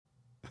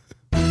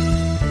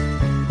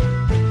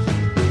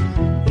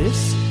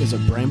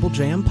is a Bramble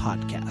Jam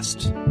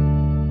podcast.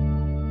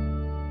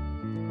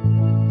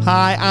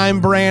 Hi,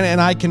 I'm Bran,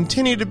 and I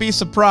continue to be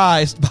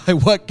surprised by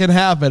what can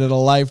happen in a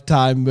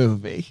Lifetime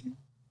movie.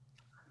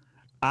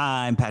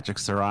 I'm Patrick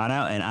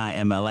Serrano, and I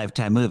am a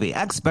Lifetime movie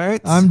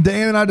expert. I'm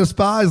Dan, and I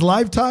despise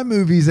Lifetime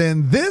movies,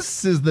 and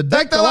this is the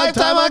Deck the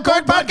Lifetime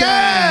Uncorked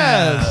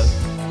podcast.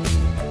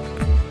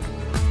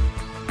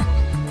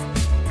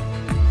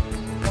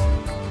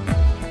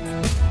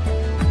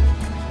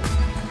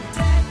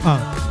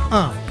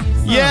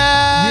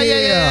 Yeah.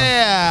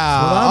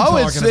 Oh,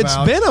 it's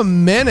been a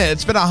minute.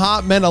 It's been a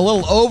hot minute, a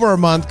little over a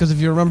month, because if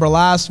you remember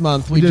last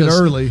month, we did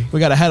early. We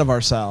got ahead of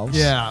ourselves.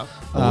 Yeah.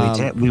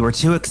 We were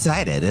too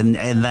excited, and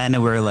then we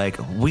were like,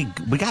 we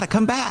got to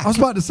come back. I was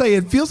about to say,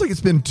 it feels like it's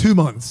been 2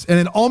 months, and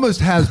it almost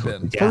has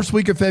been. Yeah. First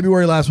week of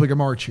February, last week of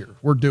March here.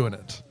 We're doing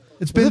it.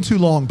 It's been too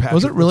long, Patrick.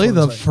 Was it really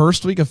the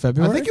first week of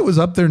February? I think it was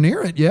up there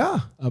near it, yeah.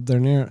 Up there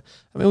near it.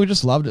 I mean, we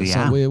just loved it.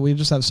 Yeah. So we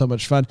just have so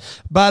much fun.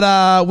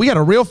 But we got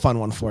a real fun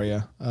one for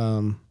you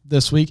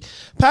this week.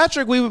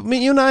 Patrick, you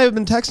and I have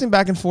been texting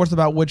back and forth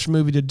about which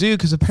movie to do,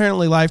 because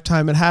apparently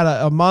Lifetime had had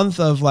a month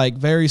of like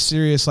very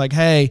serious, like,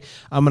 hey,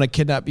 I'm going to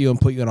kidnap you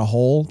and put you in a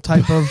hole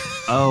type of.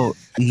 Oh,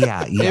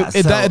 yeah.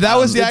 That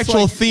was the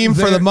actual theme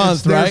for the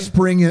month, right?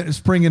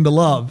 Spring into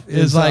love.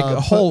 Is like a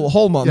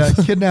whole month. Yeah,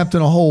 kidnapped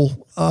in a hole.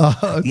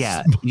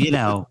 Yeah,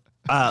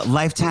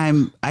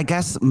 Lifetime, I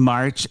guess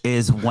March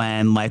is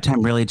when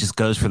Lifetime really just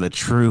goes for the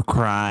true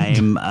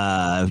crime.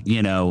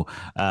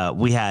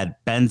 We had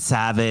Ben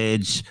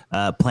Savage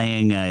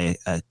playing a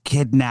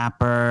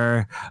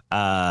kidnapper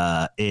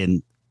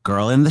in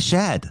Girl in the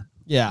Shed.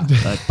 Yeah,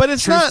 but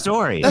it's not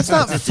story. That's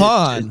not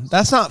fun.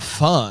 That's not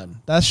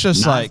fun. That's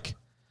just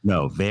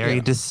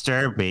very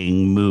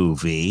disturbing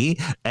movie.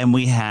 And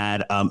we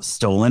had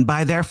Stolen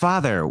by Their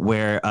Father,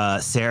 where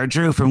Sarah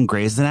Drew from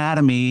Grey's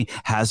Anatomy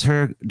has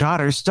her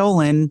daughter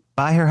stolen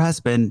by her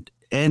husband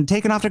and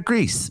taken off to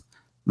Greece.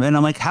 And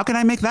I'm like, how can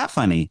I make that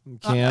funny?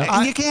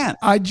 You can't.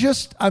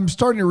 I'm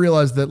starting to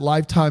realize that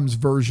Lifetime's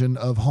version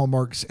of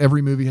Hallmark's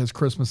Every Movie Has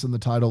Christmas in the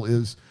Title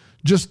is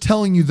just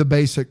telling you the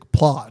basic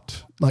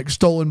plot, like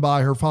Stolen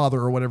by Her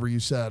Father or whatever you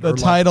said. The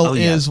title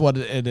is what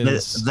it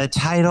is. The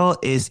title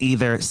is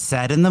either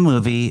said in the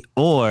movie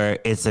or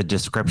it's a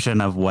description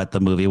of what the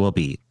movie will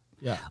be.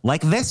 Yeah.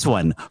 Like this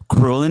one,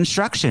 Cruel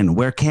Instruction,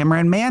 where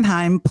Cameron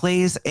Manheim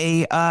plays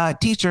a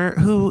teacher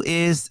who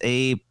is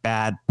a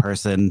bad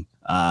person.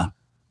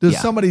 Does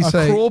somebody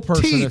say, cruel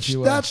person, teach, if you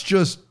will. That's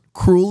just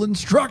cruel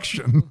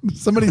instruction.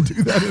 Somebody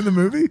do that in the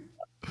movie?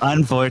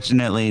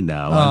 Unfortunately,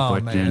 no. No.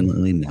 I'd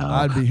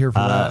be here for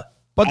that.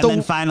 But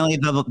then finally,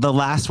 the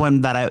last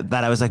one that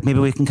I was like, maybe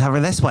we can cover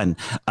this one.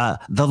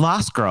 The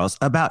Lost Girls,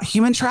 about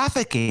human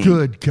trafficking.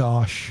 Good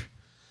gosh.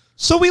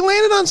 So we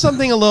landed on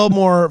something a little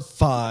more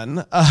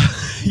fun.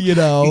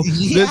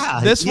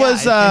 This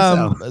was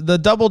the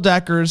Double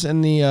Deckers in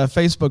the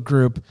Facebook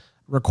group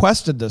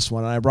requested this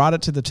one, and I brought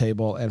it to the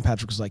table, and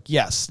Patrick was like,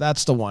 yes,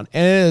 that's the one.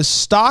 And it is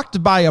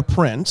Stalked by a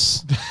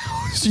Prince.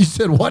 You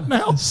said what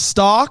now?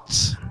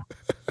 Stalked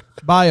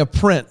by a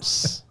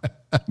Prince.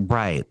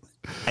 Right.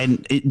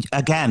 And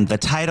again, the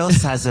title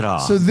says it all.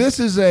 So this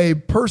is a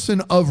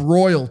person of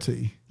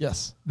royalty.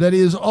 Yes. That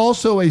is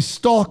also a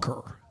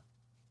stalker.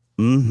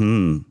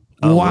 Mm-hmm.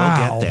 Oh,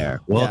 wow.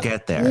 We'll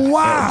get there.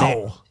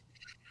 Wow.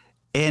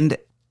 And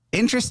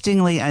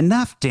interestingly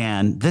enough,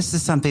 Dan, this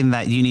is something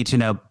that you need to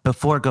know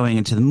before going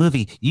into the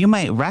movie. You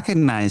might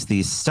recognize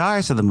these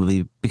stars of the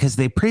movie because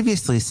they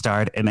previously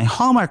starred in a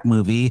Hallmark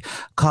movie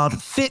called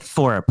Fit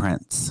for a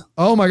Prince.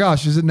 Oh my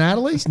gosh, is it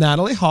Natalie? It's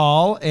Natalie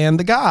Hall and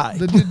the guy.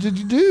 The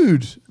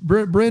dude.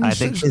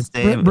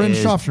 Bryn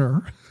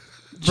Schaffner.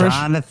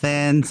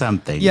 Jonathan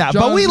something. Yeah,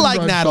 Jonathan, but we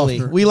like Natalie.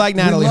 Schaffner. We like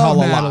Natalie Hall a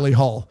lot. Natalie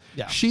Hall.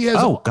 Yeah. She has.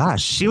 Oh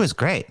gosh, she was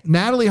great.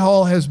 Natalie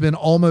Hall has been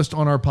almost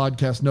on our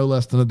podcast no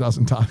less than a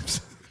dozen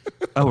times.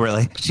 Oh,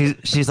 really?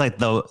 She's like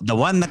the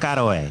one that got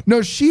away.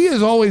 No, she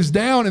is always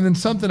down, and then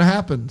something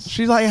happens.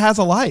 She like has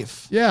a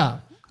life.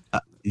 Yeah.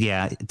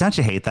 Yeah. Don't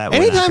you hate that?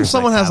 Anytime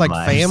someone has like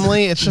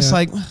family, it's just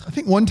like. I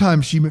think one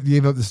time she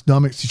gave up this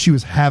dumb. She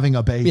was having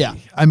a baby. Yeah.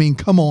 I mean,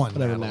 come on.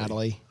 Whatever,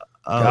 Natalie.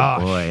 Oh,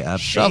 gosh. boy. A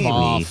Shove baby.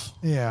 off.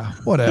 Yeah.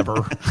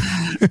 Whatever.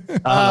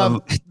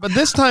 But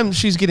this time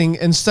she's getting,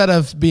 instead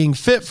of being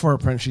fit for a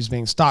prince, she's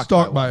being stalked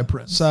by a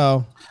prince.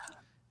 So.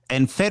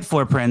 And Fit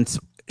for a Prince,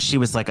 she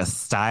was like a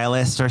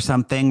stylist or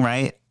something,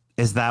 right?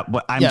 Is that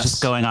what I'm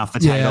just going off the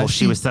title? Yeah,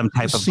 she was some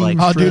type of like.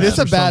 Oh, dude, it's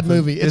a bad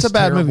movie. It's a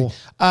bad movie.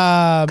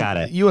 Got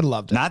it. You would have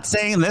loved it. Not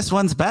saying this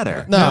one's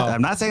better. No,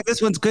 I'm not saying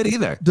this one's good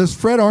either. Does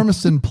Fred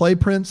Armisen play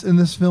Prince in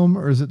this film,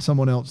 or is it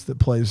someone else that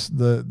plays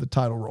the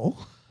title role?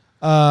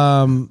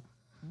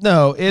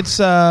 No, it's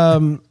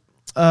it's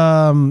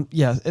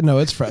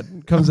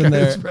Fred. Comes in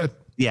there. It's Fred.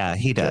 Yeah,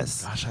 he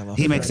does. Gosh, I love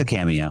he Fred. makes a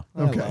cameo.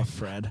 Okay, I love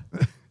Fred.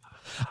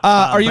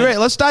 Are you ready?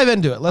 Let's dive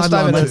into it. Let's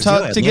dive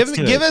into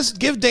it.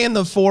 Give Dan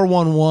the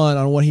 411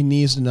 on what he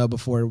needs to know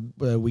before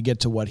we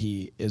get to what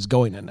he is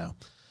going to know.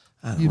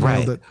 You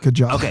nailed it. Good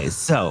job. Okay,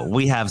 so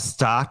we have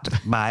Stalked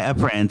by a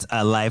Prince,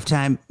 a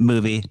Lifetime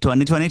movie,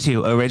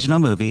 2022 original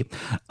movie.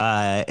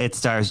 It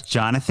stars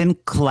Jonathan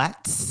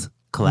Kletz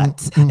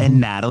and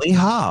Natalie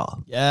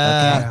Hall.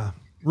 Yeah.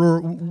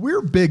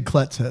 We're big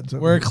Kletz heads.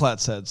 We're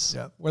Kletz heads.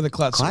 Yeah. We're the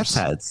Kletzers.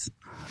 Heads.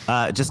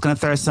 Just going to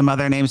throw some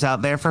other names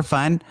out there for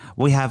fun.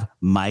 We have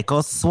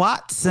Michael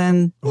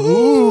Swatson.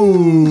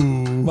 Ooh.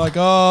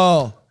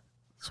 Michael.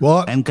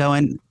 SWAT. And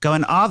going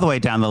all the way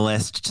down the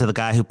list to the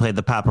guy who played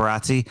the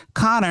paparazzi,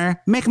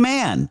 Connor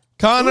McMahon.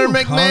 Connor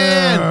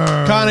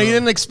McMahon. Connor, you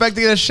didn't expect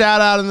to get a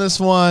shout out in this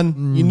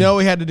one. You know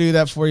we had to do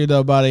that for you,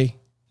 though, buddy.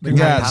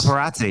 Congrats.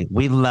 Paparazzi.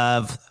 We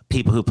love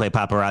people who play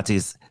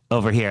paparazzis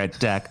over here at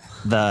Deck,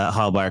 the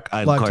Hallmark,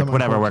 Uncorked,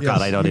 whatever we're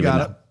called. I don't even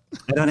know.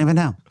 I don't even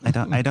know.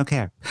 I don't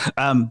care.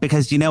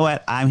 Because you know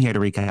what? I'm here to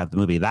recap the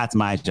movie. That's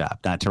my job,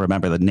 not to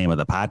remember the name of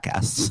the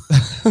podcast.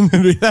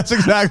 That's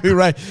exactly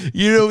right.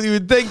 You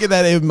would think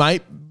that it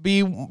might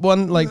be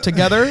one like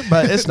together,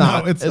 but it's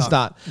not. No, it's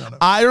not. No.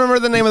 I remember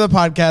the name of the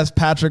podcast.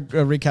 Patrick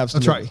recaps the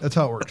movie. Right. That's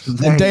how it works.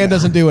 And Dan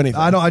doesn't do anything.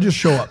 I just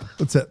show up.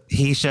 That's it.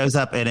 He shows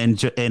up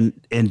and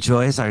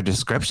enjoys our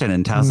description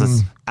and tells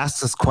us,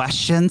 asks us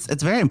questions.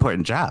 It's a very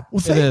important job. Well,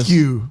 thank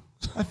you.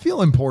 I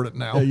feel important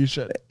now. Yeah, you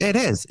should. It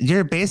is.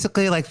 You're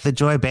basically like the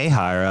Joy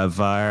Behar of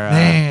our.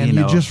 Man,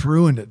 you just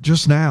ruined it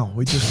just now.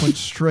 We just went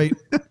straight.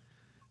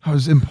 I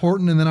was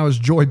important, and then I was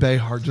Joy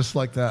Behar, just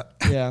like that.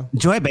 Yeah.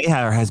 Joy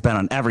Behar has been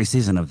on every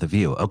season of The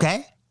View.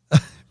 Okay.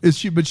 Is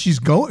she? But she's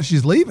going.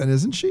 She's leaving,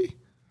 isn't she?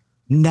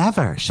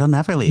 Never. She'll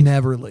never leave.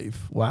 Never leave.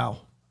 Wow.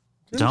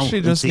 Didn't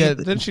she just get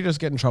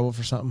in trouble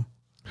for something?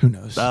 Who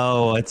knows?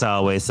 Oh, it's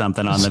always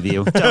something on The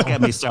View. Don't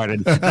get me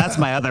started. That's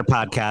my other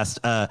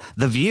podcast,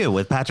 The View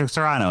with Patrick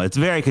Serrano. It's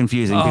very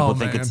confusing. People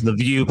think it's The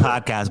View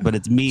podcast, but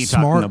it's me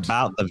talking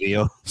about The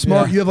View.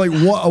 Smart. Yeah. You have like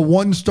a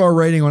 1-star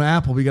rating on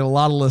Apple. We got a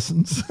lot of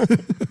listens.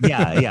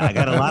 Yeah. I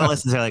got a lot of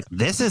listeners. They're like,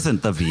 this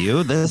isn't The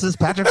View. This is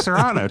Patrick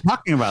Serrano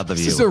talking about The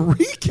View. This is a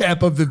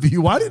recap of The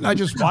View. Why didn't I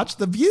just watch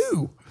The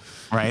View?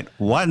 Right.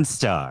 1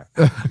 star.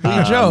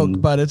 We joke,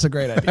 but it's a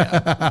great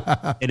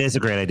idea. It is a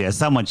great idea.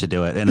 Someone should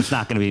do it. And it's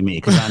not going to be me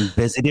because I'm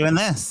busy doing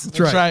this.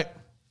 That's right.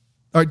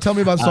 All right. Tell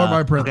me about Stalked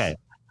by a Prince. Okay.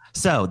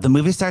 So the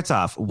movie starts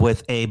off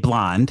with a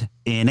blonde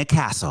in a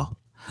castle.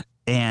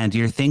 And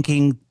you're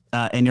thinking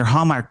in your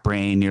Hallmark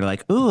brain, you're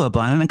like, ooh, a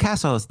blonde in a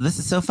castle. This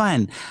is so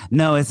fun.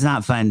 No, it's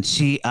not fun.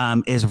 She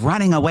is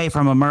running away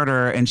from a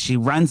murderer. And she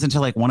runs into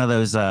like one of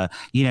those,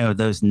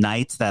 those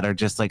knights that are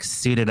just like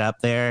suited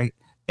up there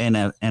in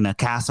a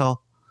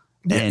castle.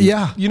 And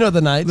yeah. You know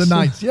the knights. The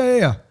knights.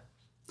 Yeah.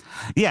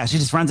 Yeah, she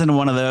just runs into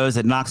one of those.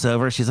 It knocks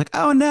over. She's like,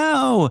 oh,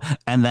 no.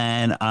 And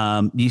then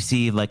you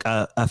see like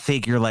a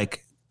figure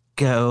like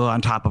go on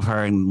top of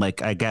her and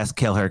like, I guess,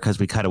 kill her because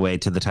we cut away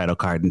to the title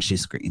card and she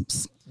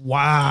screams.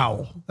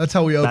 Wow. That's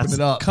how we opened it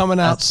up. Coming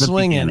out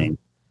swinging.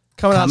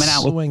 Coming out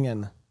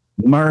swinging.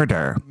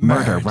 Murder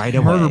right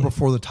away. Murder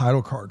before the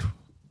title card.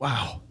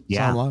 Wow.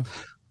 Yeah.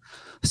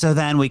 So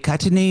then we cut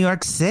to New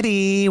York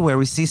City where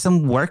we see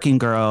some working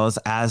girls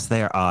as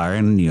there are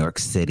in New York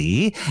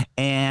City.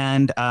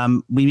 And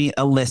we meet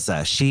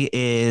Alyssa. She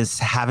is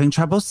having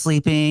trouble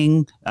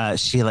sleeping.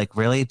 She like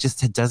really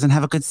just doesn't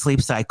have a good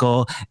sleep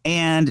cycle.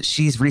 And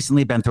she's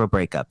recently been through a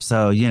breakup.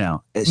 So,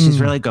 she's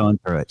really going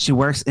through it. She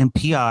works in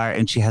PR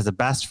and she has a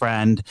best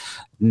friend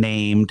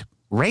named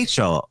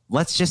Rachel.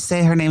 Let's just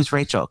say her name's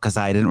Rachel because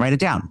I didn't write it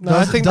down. No,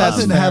 I think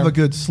doesn't have a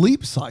good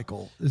sleep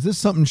cycle. Is this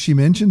something she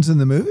mentions in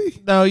the movie?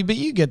 No, but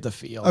you get the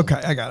feel. Okay,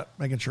 I got it.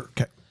 Making sure.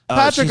 Okay.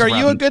 Patrick, are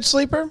you a good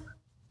sleeper?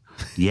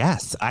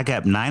 Yes, I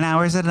get 9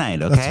 hours a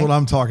night. Okay, that's what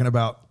I'm talking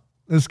about.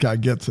 This guy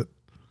gets it.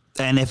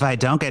 And if I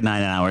don't get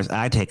 9 hours,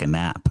 I take a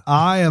nap.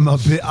 I'm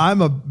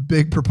a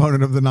big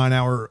proponent of the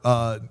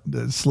 9-hour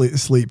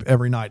sleep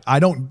every night. I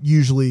don't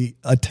usually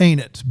attain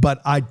it,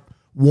 but I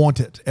want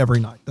it every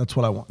night. That's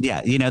what I want.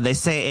 Yeah, they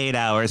say 8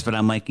 hours, but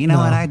I'm like, what?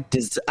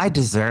 I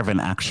deserve an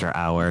extra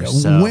hour.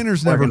 So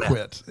winners never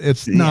quit.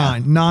 It's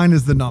 9. 9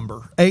 is the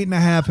number.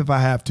 8.5 if I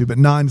have to, but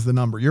 9's the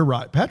number. You're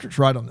right. Patrick's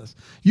right on this.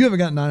 You haven't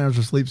got 9 hours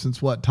of sleep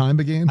since what? Time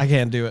began? I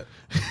can't do it.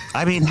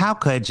 I mean, how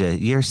could you?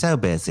 You're so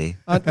busy.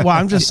 I'm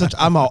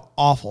an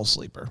awful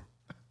sleeper.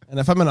 And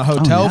if I'm in a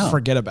hotel,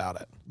 forget about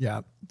it. Yeah.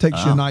 It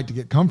takes you a night to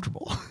get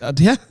comfortable.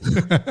 Yeah.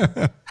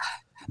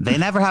 They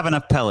never have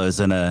enough pillows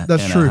in a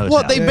That's true. hotel.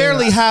 Well, they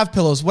barely have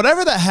pillows.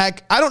 Whatever the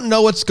heck. I don't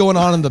know what's going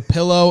on in the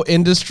pillow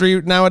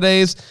industry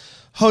nowadays.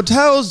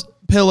 Hotel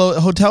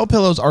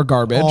pillows are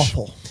garbage.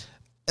 Awful.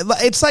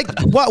 It's like,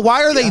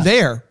 why are they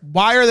there?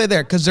 Why are they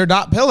there? Because they're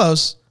not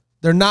pillows.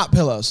 They're not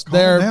pillows.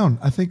 Calm down.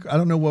 I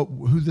don't know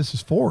who this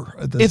is for.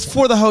 It's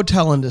for the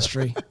hotel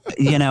industry.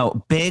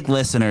 Big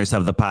listeners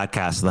of the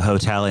podcast, the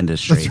hotel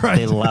industry. That's right.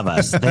 They love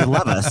us. They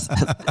love us.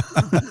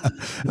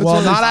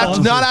 Well,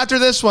 not after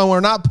this one.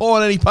 We're not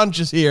pulling any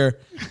punches here.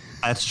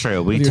 That's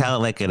true. We tell it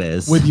like it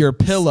is. With your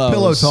pillows.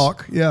 Pillow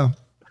talk. Yeah.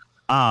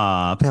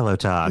 Pillow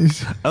talk.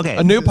 Okay.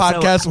 A new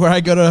podcast where I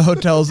go to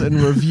hotels and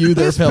review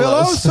their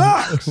Pillow pillows.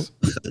 sucks.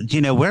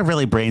 We're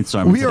really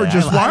brainsming. We are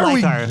today.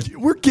 just,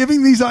 we're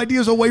giving these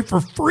ideas away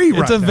for free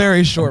right It's a now.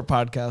 very short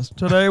podcast.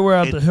 Today we're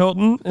at the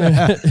Hilton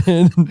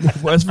in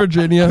West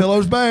Virginia.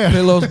 Pillow's bad.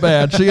 Pillow's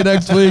bad. See you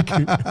next week.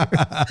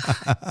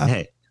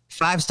 Hey,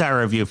 5-star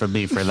review from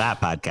me for that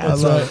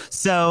podcast.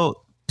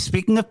 So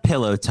speaking of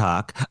pillow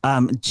talk,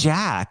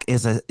 Jack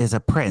is a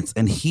prince,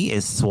 and he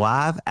is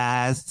suave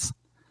as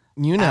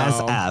as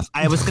F.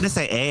 I was going to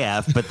say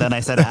AF, but then I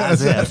said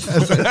as if.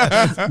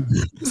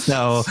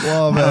 So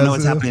I don't know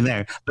what's happening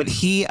there. But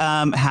he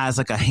has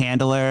like a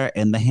handler,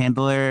 and the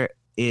handler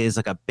is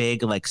like a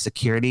big like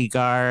security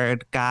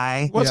guard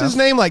guy. What's his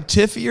name? Like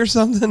Tiffy or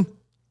something?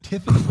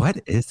 Tiffany.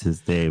 What is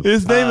his name?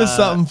 His name is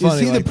something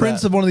funny. Is he like the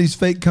prince that. of one of these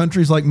fake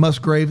countries like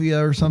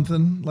Musgravia or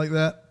something like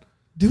that?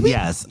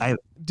 Yes.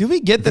 Do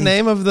we get the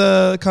name of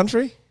the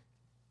country?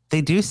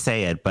 They do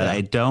say it, but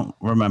I don't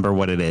remember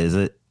what it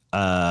is.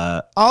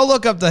 I'll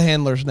look up the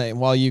handler's name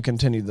while you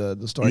continue the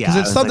story, because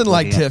it's something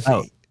like Tiffy.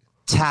 Oh,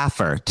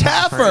 Taffer.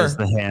 Taffer is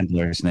the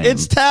handler's name.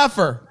 It's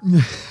Taffer.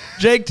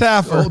 Jake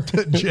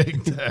Taffer.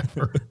 Jake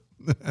Taffer.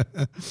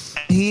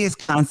 He is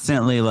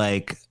constantly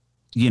like,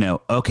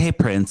 okay,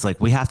 Prince, like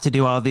we have to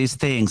do all these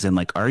things, and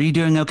like, are you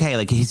doing okay?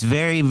 Like he's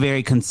very,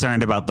 very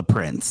concerned about the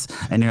prince,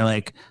 and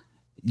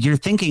you're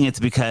thinking it's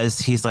because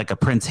he's like a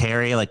Prince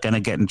Harry, like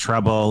gonna get in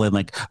trouble and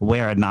like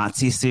wear a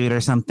Nazi suit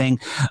or something.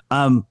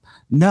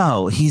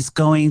 No, he's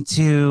going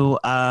to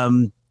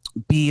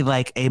be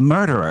like a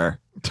murderer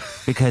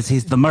because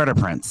he's the murder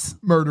prince.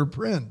 Murder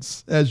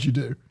prince, as you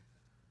do.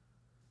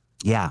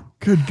 Yeah.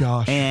 Good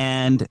gosh.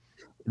 And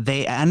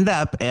they end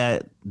up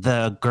at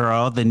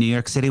the New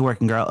York City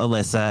working girl,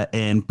 Alyssa,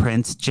 and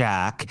Prince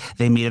Jack.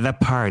 They meet at a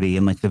party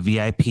in like the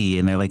VIP,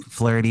 and they're like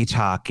flirty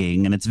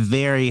talking, and it's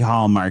very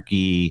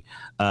Hallmarky,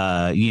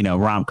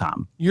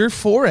 rom-com. You're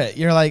for it.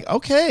 You're like,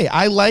 okay,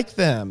 I like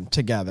them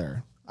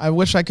together. I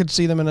wish I could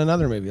see them in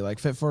another movie like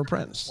Fit for a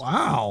Prince.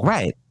 Wow.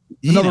 Right.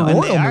 Another and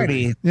royal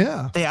movie.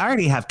 Yeah. They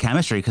already have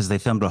chemistry because they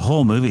filmed a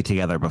whole movie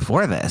together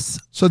before this.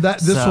 So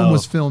this one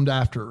was filmed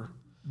after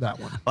that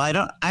one.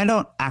 Well, I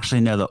don't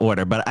actually know the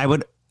order, but I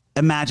would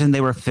imagine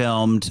they were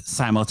filmed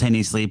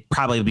simultaneously,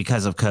 probably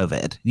because of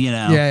COVID.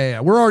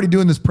 Yeah. We're already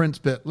doing this Prince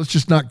bit. Let's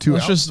just knock two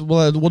out.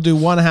 We'll do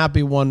one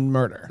happy, one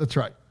murder. That's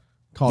right.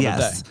 Call it a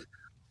day.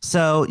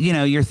 So,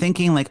 you're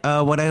thinking like,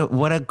 oh, what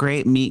a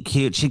great meet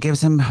cute. She gives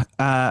him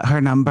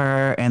her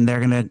number and they're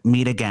going to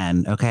meet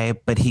again. Okay.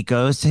 But he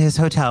goes to his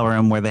hotel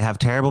room where they have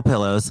terrible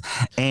pillows,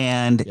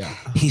 and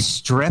he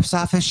strips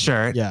off his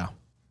shirt. Yeah.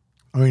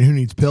 I mean, who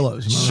needs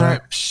pillows?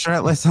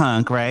 Shirtless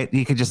hunk, right?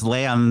 You could just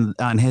lay on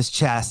his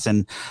chest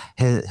and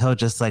he'll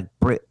just like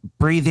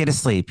breathe you to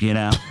sleep,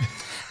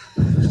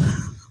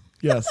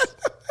 Yes.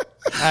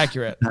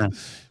 Accurate. Man,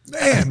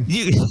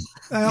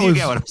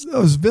 that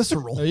was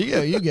visceral. There you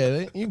go. You get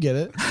it. You get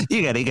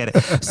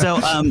it.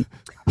 So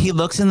he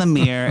looks in the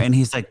mirror and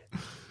he's like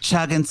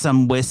chugging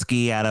some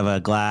whiskey out of a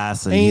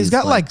glass. And he's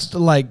got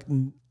like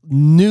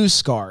new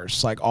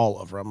scars, like all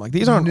over him. Like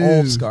these aren't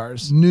old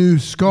scars. New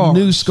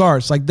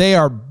scars. Like they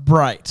are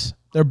bright.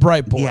 They're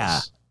bright boys. Yeah.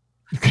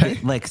 Okay.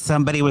 Like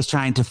somebody was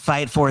trying to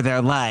fight for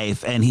their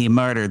life and he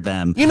murdered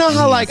them. You know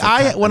how like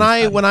when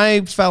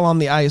I fell on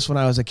the ice when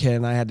I was a kid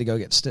and I had to go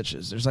get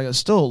stitches. There's like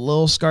still a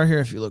little scar here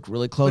if you look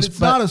really close. But it's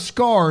not a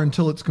scar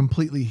until it's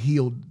completely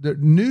healed.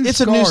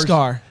 It's a new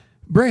scar.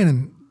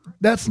 Brandon,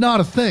 that's not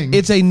a thing.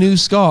 It's a new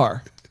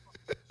scar.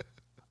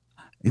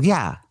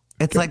 Yeah.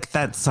 It's like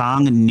that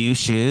song New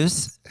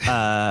Shoes,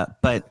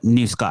 but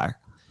new scar.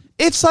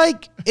 It's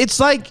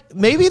like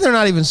maybe they're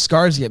not even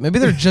scars yet. Maybe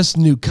they're just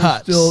new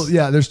cuts.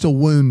 There's still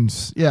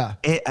wounds. Yeah.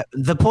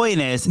 The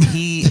point is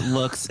he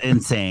looks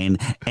insane,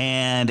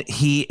 and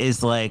he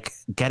is like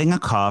getting a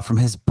call from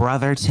his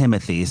brother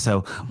Timothy.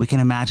 So we can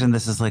imagine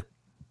this is like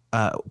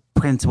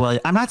Prince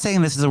William. I'm not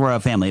saying this is a royal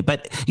family,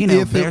 but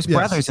there's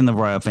brothers in the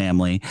royal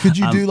family. Could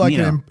you do like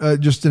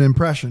just an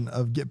impression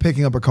of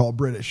picking up a call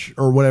British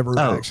or whatever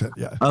accent?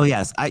 Yeah. Oh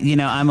yes.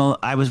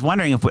 I was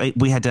wondering if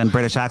we had done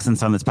British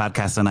accents on this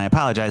podcast, and I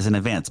apologize in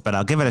advance, but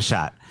I'll give it a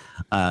shot.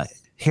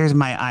 Here's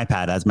my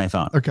iPad as my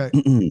phone. Okay.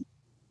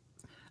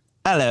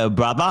 Hello,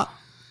 brother.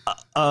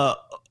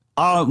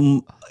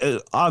 I'm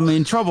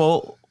in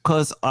trouble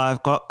because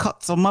I've got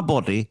cuts on my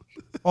body.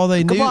 Are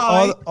they new?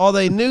 Are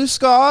they new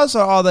scars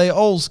or are they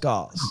old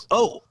scars?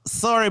 Oh,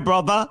 sorry,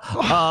 brother.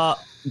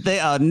 They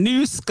are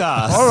new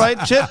scars. All right,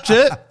 chip.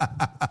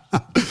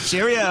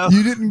 Cheerio.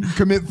 You didn't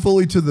commit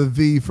fully to the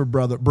V for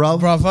brother.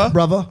 Brother.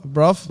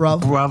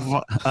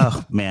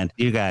 Oh man,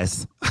 you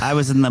guys. I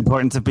was in the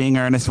importance of being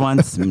earnest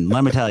once, and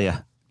let me tell you.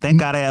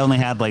 Thank God I only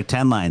had like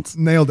 10 lines.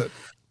 Nailed it.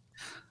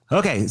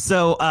 Okay,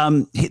 so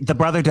the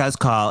brother does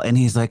call, and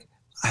he's like,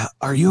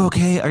 "Are you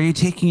okay? Are you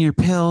taking your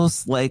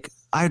pills? Like,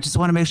 I just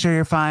want to make sure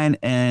you're fine."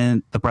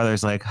 And the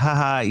brother's like,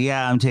 haha,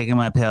 yeah, I'm taking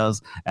my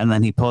pills. And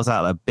then he pulls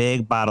out a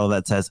big bottle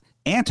that says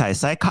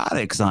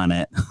antipsychotics on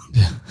it.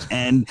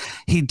 And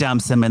he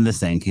dumps them in the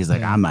sink. He's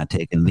like, I'm not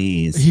taking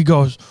these. He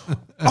goes,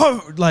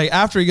 oh, like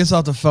after he gets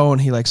off the phone,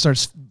 he like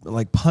starts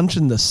like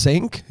punching the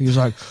sink. He's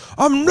like,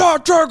 I'm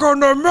not taking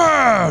the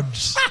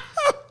meds.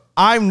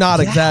 I'm not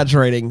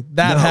exaggerating.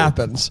 That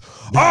happens.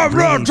 I'm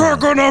not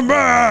taking the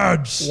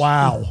meds.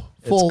 Wow.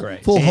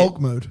 Full Hulk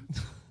mode.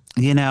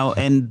 You know,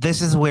 and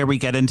this is where we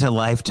get into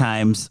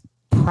Lifetime's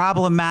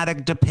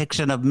problematic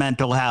depiction of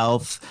mental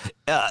health.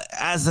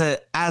 As a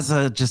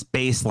just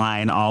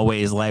baseline,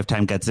 always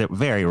Lifetime gets it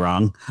very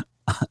wrong.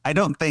 I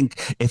don't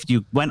think if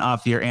you went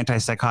off your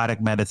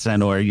antipsychotic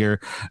medicine or your,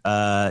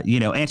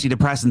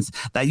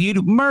 antidepressants, that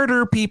you'd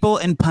murder people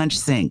and punch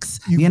sinks.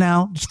 You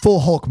know, it's full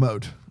Hulk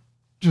mode.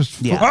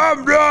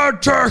 I'm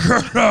not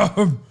taking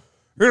them.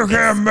 You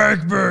can't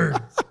make me.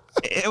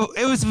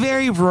 It was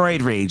very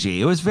roid ragey.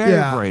 It was very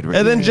roid ragey.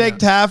 And then Jake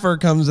Taffer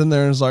comes in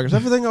there and is like, is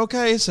everything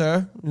okay,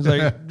 sir? He's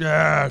like,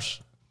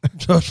 yes,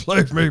 just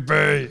leave me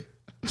be.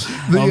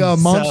 The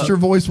monster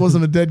voice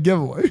wasn't a dead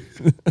giveaway.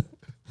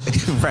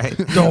 Right.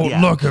 Don't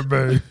look at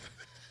me.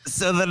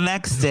 So the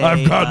next day,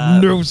 I've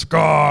got new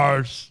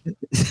scars.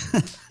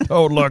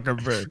 Don't look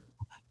at me.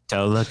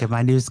 Don't look at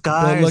my new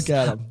scars. Don't look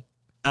at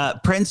them.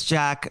 Prince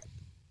Jack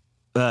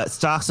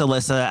stalks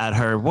Alyssa at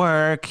her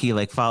work. He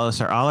like follows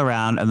her all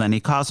around, and then he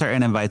calls her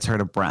and invites her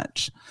to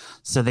brunch.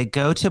 So they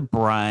go to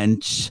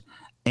brunch,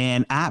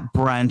 and at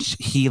brunch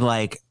he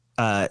like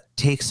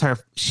takes her.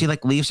 She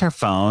like leaves her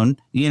phone.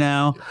 You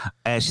know,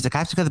 she's like, I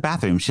have to go to the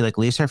bathroom. She like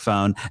leaves her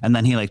phone, and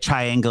then he like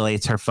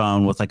triangulates her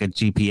phone with like a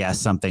GPS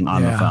something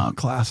on the phone.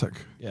 Classic.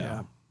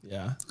 Yeah.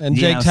 And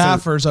Jake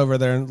Taffer's over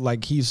there, and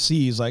like he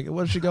sees like,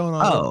 what's she going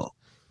on? Oh.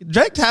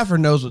 Jake Taffer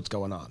knows what's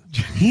going on.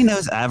 He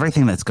knows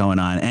everything that's going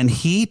on, and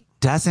he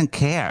doesn't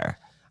care.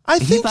 I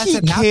think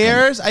he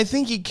cares. I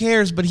think he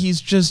cares, but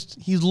he's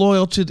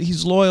loyal to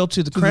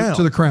the crown.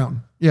 To the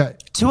crown. Yeah.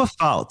 To a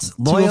fault.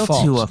 Loyal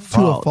to a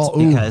fault.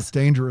 Ooh, because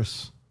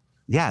dangerous.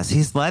 Yes,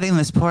 he's letting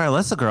this poor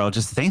Alyssa girl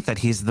just think that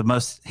he's the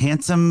most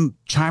handsome,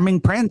 charming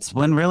prince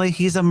when really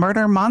he's a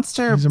murder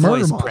monster. He's a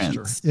murder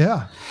monster. Prince.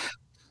 Yeah.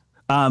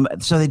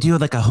 So they do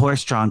like a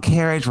horse-drawn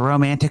carriage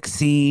romantic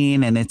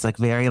scene, and it's like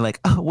very like,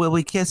 oh, will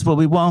we kiss? Will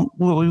we won't?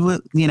 Will we?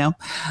 You know,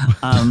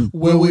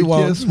 will we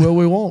kiss? Will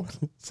we won't?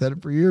 Said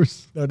it for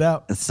years, no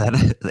doubt. It's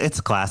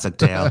a classic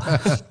tale.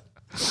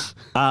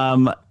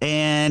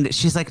 And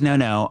she's like,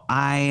 no,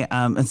 I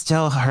am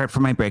still hurt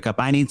from my breakup.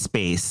 I need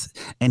space.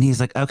 And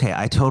he's like, okay,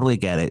 I totally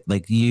get it.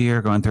 Like,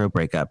 you're going through a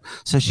breakup.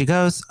 So she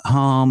goes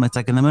home. It's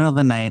like in the middle of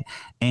the night,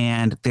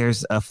 and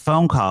there's a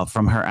phone call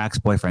from her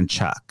ex-boyfriend,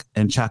 Chuck.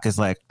 And Chuck is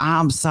like,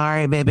 I'm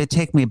sorry, baby.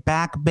 Take me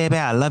back, baby.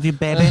 I love you,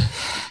 baby.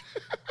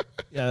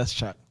 Yeah, that's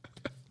Chuck.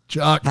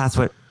 That's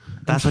what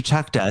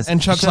Chuck does.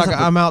 And Chuck's like,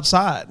 I'm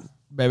outside,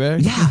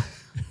 baby. Yeah.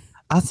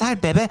 Outside,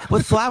 baby.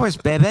 With flowers,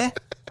 baby.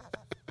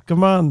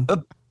 Come on. A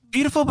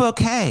beautiful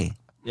bouquet.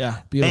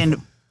 Yeah, beautiful.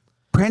 And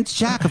Prince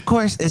Jack, of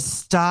course, is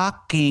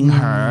stalking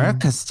her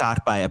because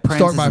Stalked by a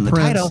Prince is in the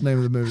title. Name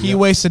of the movie. He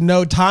wasted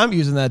no time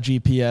using that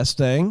GPS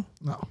thing.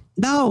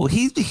 No,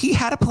 he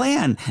had a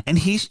plan, and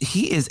he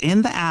is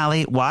in the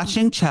alley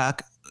watching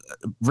Chuck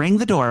ring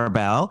the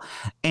doorbell,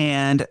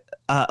 and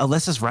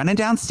Alyssa's running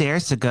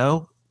downstairs to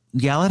go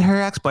yell at her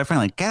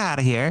ex-boyfriend, like, get out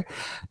of here.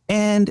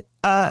 And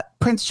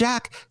Prince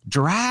Jack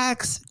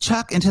drags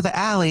Chuck into the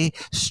alley,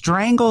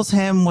 strangles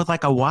him with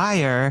like a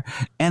wire,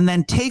 and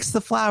then takes the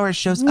flowers,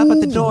 shows up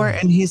at the door,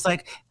 and he's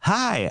like,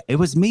 hi, it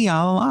was me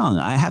all along.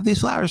 I have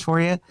these flowers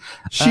for you.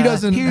 She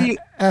doesn't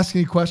ask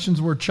any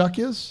questions where Chuck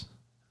is?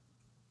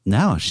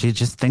 No, she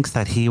just thinks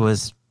that he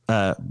was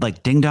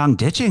like ding-dong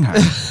ditching her.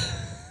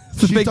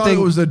 She thought it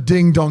was a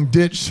ding-dong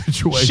ditch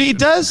situation. She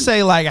does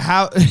say like,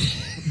 how...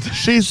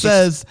 She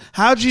says,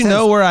 how'd you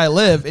know where I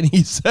live? And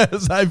he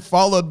says, I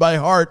followed my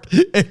heart.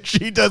 And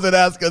she doesn't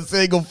ask a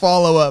single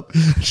follow-up.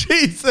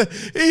 He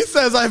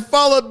says, I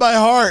followed my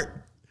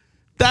heart.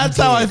 That's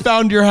how I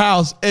found your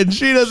house. And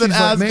she doesn't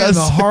ask like, man,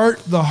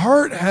 the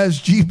heart has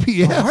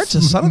GPS. The heart's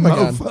a son of a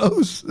gun.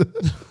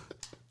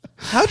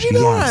 How'd you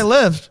know where I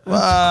lived?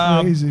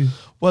 Crazy.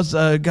 My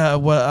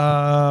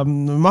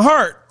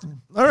heart.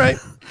 All right.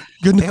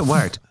 Good enough. It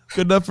worked.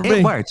 Good enough for me.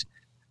 It worked.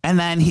 And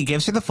then he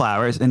gives her the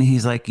flowers, and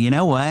he's like, you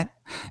know what?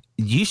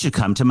 You should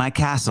come to my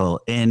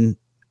castle in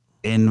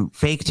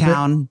Fake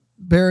Town,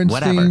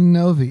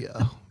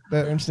 Novia.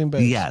 Berenstein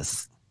Beach.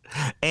 Yes.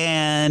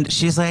 And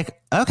she's like,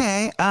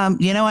 okay,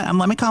 you know what?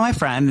 Let me call my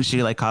friend. And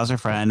she like calls her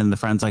friend, and the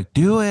friend's like,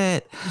 do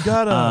it. You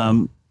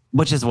gotta.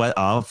 Which is what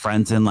all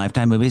friends in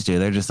Lifetime movies do.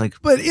 They're just like,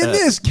 but in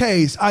this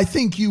case, I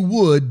think you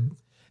would.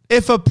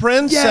 If a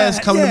prince says,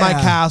 come to my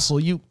castle,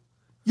 You're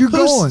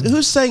going.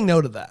 Who's saying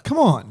no to that? Come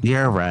on.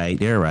 You're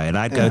right.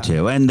 I'd go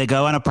too. And they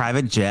go on a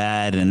private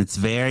jet, and it's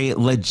very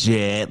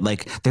legit.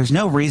 Like, there's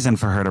no reason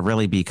for her to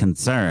really be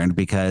concerned,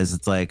 because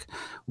it's like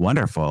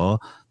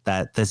wonderful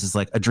that this is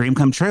like a dream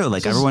come true.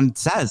 Like everyone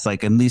says,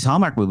 like in these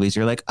Hallmark movies,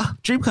 you're like, oh,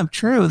 dream come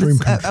true.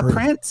 A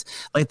prince.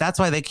 Like, that's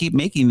why they keep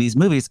making these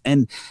movies.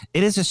 And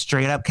it is a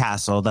straight up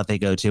castle that they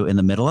go to in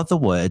the middle of the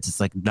woods. It's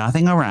like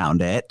nothing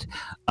around it.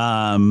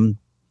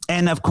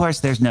 And of course,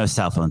 there's no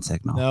cell phone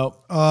signal.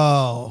 Nope.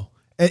 Oh,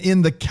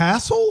 in the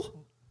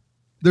castle?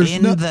 There's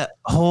in the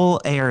whole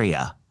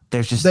area.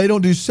 There's just they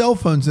don't do cell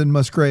phones in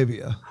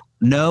Musgravia.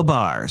 No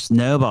bars. And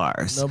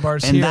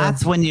here.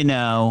 That's when you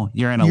know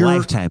you're in a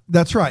lifetime.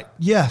 That's right.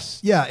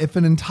 Yes. Yeah. If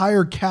an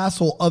entire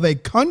castle of a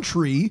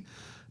country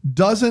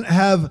doesn't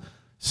have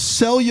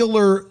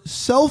cellular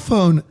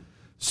phone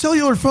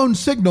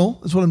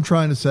signal, is what I'm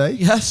trying to say.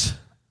 Yes.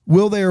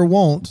 Will they or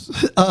won't?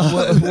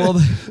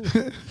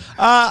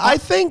 I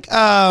think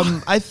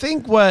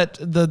what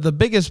the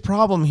biggest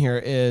problem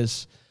here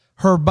is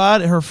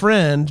her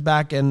friend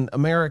back in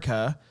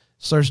America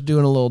starts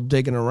doing a little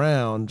digging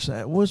around.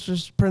 What's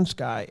this Prince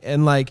guy?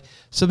 And like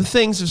some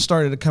things have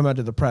started to come out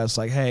to the press,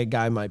 like, hey,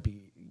 guy might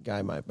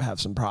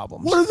have some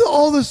problems. What are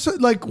all this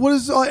like? What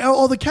does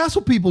all the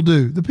castle people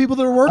do? The people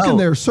that are working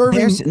there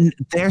serving.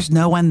 There's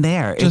no one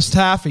there. Just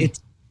Taffy.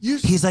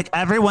 He's like,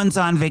 everyone's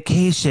on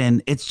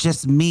vacation. It's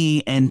just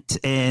me and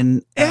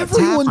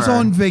everyone's Tapper.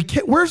 on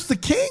vacation. Where's the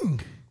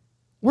king?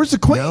 Where's the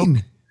queen?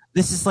 Nope.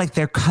 This is like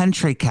their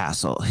country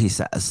castle, he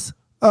says.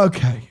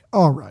 Okay.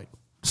 All right.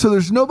 So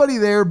there's nobody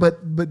there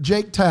but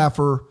Jake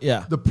Taffer,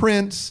 the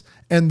prince,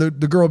 and the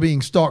girl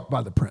being stalked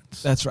by the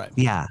prince. That's right.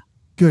 Yeah.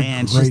 Good.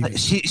 And she's like,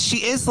 she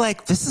is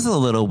like, this is a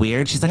little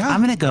weird. She's like, I'm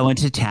going to go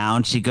into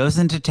town. She goes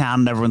into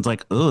town and everyone's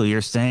like, oh,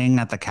 you're staying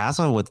at the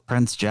castle with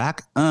Prince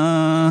Jack?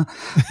 I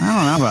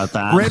don't know about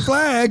that. Red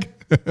flag.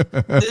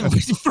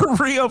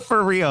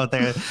 For real.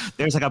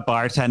 There's like a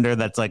bartender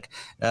that's like,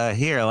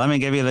 here, let me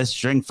give you this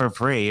drink for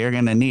free. You're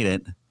going to need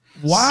it.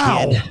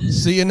 Wow.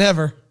 See you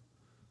never.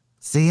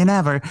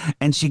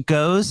 And she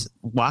goes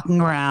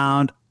walking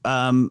around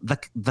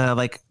the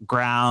like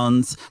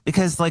grounds,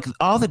 because like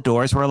all the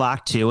doors were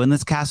locked too in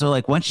this castle.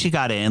 Like once she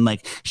got in,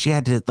 like she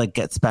had to like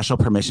get special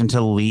permission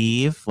to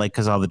leave, like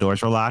because all the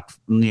doors were locked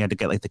and you had to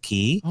get like the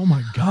key. Oh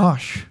my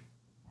gosh.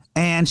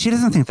 And she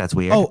doesn't think that's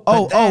weird.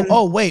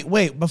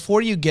 Wait.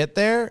 Before you get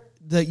there,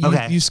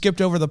 you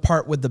skipped over the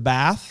part with the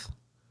bath.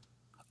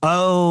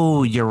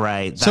 Oh, you're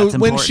right. That's so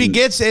when important. she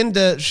gets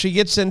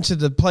into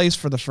the place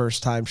for the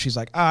first time, she's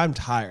like, I'm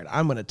tired.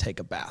 I'm going to take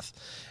a bath.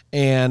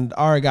 And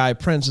our guy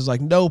Prince is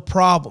like, no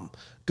problem.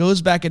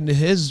 Goes back into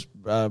his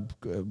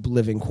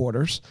living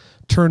quarters,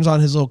 turns on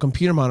his little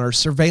computer monitor,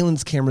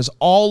 surveillance cameras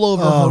all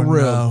over her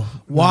room,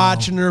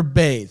 watching her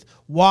bathe,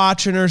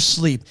 watching her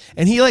sleep.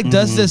 And he like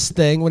does this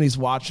thing when he's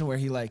watching where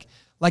he like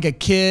a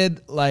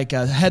kid, like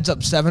a heads up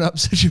 7-Up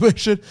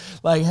situation,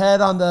 like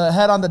head on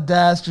the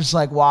desk, just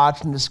like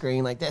watching the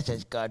screen, like this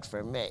is good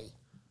for me,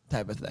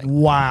 type of thing.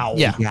 Wow.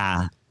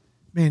 Yeah.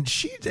 Man,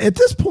 she at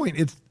this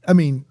point,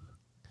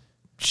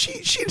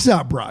 she's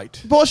not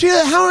bright. Well,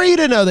 how are you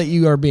to know that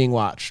you are being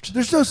watched?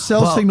 There's no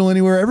cell signal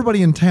anywhere.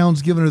 Everybody in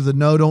town's giving her the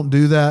no, don't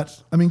do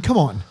that. I mean, come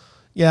on.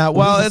 Yeah,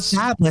 well, it's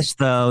established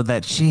though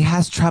that she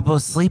has trouble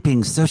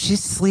sleeping, so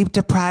she's sleep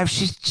deprived.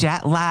 She's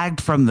jet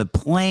lagged from the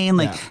plane.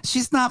 Like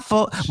she's not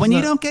full. When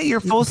you don't get your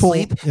full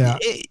sleep,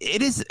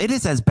 it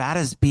is as bad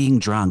as being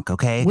drunk.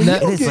 Okay, when you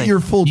don't get your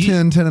full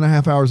 10 and a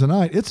half hours a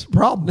night, it's a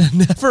problem.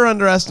 Never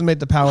underestimate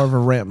the power of a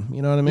REM.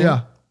 You know what I mean?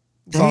 Yeah.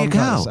 There you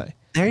go.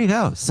 There you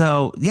go.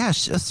 So yeah,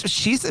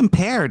 she's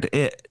impaired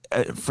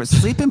for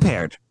sleep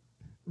impaired.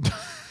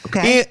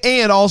 Okay,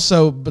 and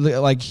also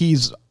like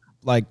he's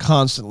like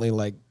constantly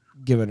like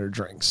giving her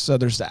drinks. So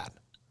there's that.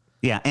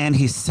 Yeah, and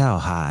he's so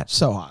hot.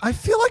 I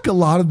feel like a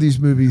lot of these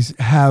movies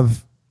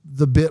have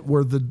the bit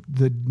where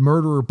the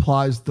murderer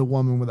plies the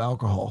woman with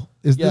alcohol.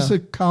 Is this a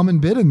common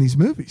bit in these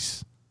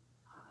movies?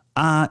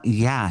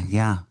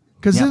 Yeah.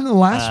 Because didn't the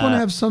last one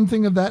have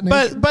something of that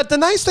nature? But the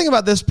nice thing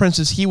about this Prince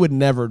is he would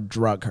never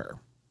drug her.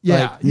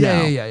 Yeah.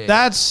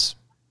 That's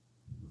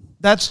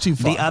too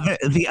far.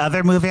 The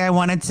other movie I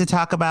wanted to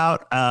talk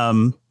about,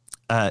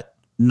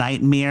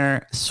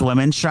 Nightmare Swim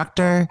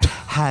Instructor,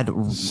 had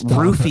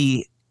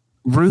roofie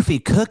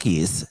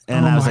cookies,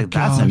 and I was like,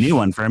 that's a new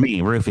one for me,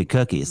 roofie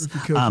cookies.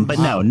 But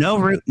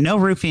no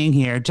roofing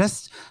here,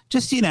 just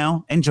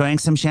enjoying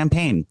some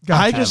champagne.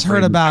 I just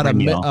heard about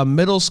a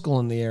middle school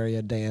in the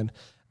area, Dan,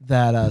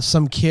 that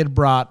some kid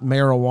brought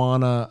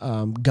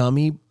marijuana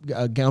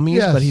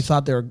gummies, but he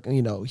thought they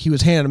were, he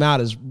was handing them out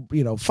as,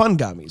 fun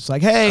gummies.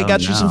 Like, hey,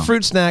 got you some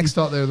fruit snacks. He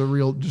thought they were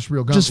real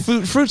gummies. Just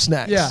fruit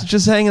snacks. Yeah.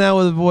 Just hanging out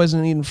with the boys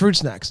and eating fruit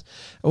snacks.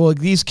 Well,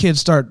 these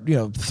kids start,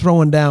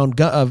 throwing down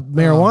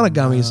marijuana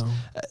gummies.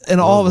 And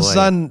all of a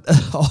sudden,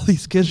 all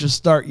these kids just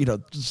start,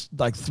 just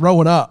like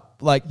throwing up,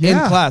 like in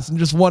class, and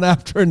just one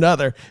after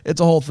another.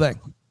 It's a whole thing.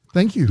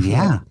 Thank you.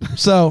 Yeah.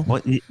 So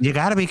you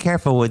got to be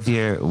careful with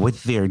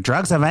your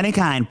drugs of any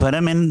kind. Put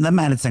them in the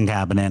medicine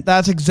cabinet.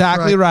 That's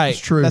exactly right. It's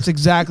true. That's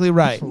exactly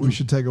right. That's what we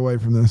should take away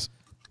from this.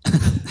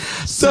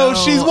 So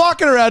she's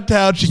walking around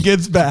town. She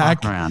gets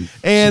back,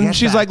 and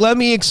she's like, "Let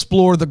me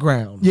explore the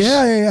grounds."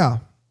 Yeah.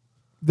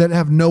 That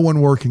have no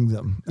one working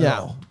them. At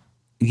all.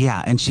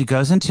 Yeah, and she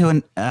goes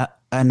into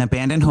an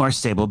abandoned horse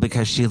stable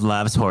because she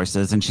loves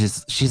horses, and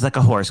she's like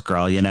a horse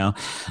girl,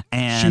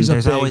 And she's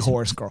there's a big always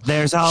horse girl.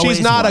 There's always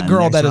she's not one. a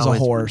girl There's that is a always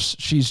horse.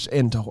 She's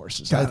into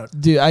horses. Got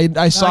it. Dude,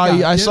 I saw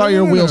you. I saw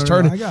your wheels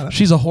turning. I got it.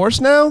 She's a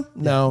horse now?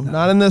 No,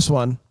 not in this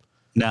one.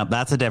 No,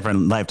 that's a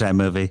different Lifetime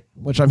movie.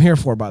 which I'm here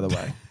for, by the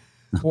way.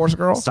 Horse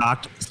Girl.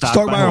 Stalked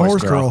Stalked by a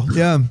horse girl.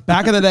 Yeah.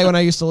 Back in the day when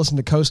I used to listen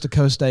to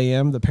Coast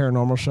AM, the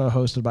paranormal show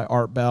hosted by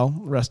Art Bell,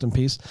 rest in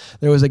peace,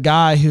 there was a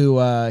guy who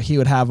he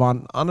would have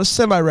on a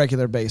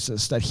semi-regular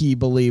basis that he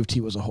believed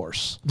he was a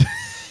horse.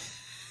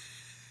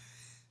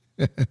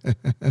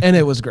 And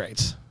it was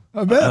great.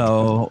 I bet.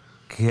 Oh,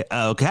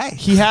 okay.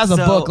 He has a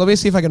book. Let me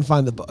see if I can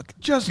find the book.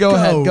 Just go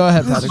ahead. Go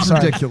ahead, Patrick. This is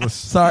Sorry. ridiculous.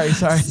 Sorry.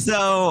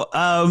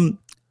 So,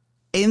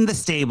 in the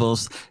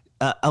stables,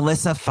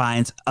 Alyssa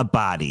finds a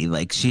body.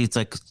 Like she's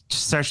like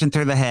searching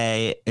through the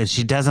hay, and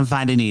she doesn't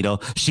find a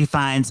needle. She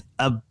finds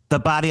the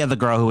body of the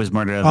girl who was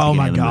murdered. At the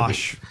beginning of the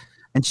movie.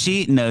 And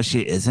she knows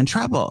she is in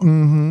trouble.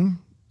 Mm-hmm.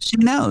 She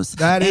knows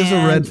that is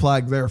a red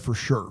flag there for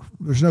sure.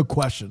 There's no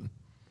question.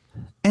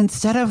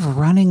 Instead of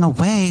running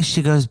away,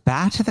 she goes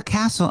back to the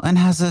castle and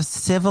has a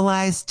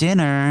civilized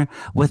dinner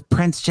with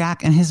Prince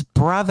Jack and his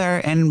brother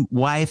and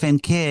wife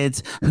and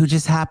kids who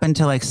just happened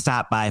to like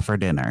stop by for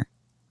dinner.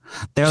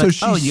 They're like,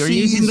 oh, you're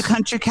using the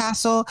country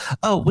castle?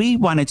 Oh, we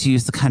wanted to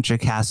use the country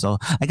castle.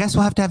 I guess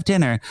we'll have to have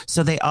dinner.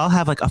 So they all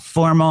have like a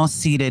formal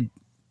seated,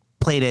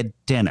 plated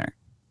dinner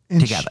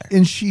together.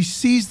 And she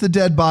sees the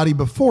dead body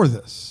before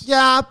this.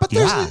 Yeah, but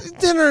there's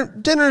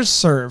dinner's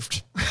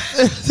served.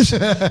 There's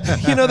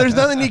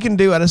nothing you can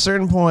do at a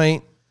certain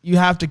point. You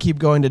have to keep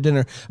going to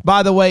dinner.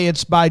 By the way,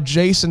 it's by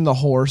Jason the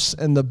Horse,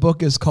 and the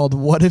book is called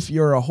What If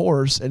You're a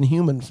Horse in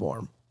Human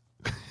Form?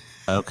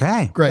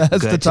 Okay. Great.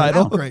 That's the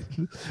title. Great.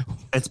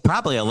 It's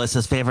probably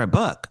Alyssa's favorite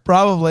book.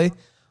 Probably.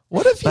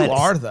 What if you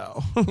are,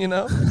 though?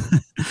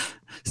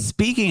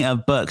 Speaking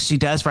of books, she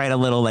does write a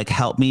little like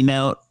help me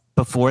note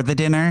before the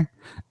dinner,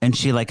 and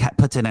she like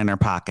puts it in her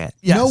pocket.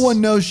 Yes. No one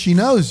knows she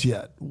knows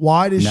yet.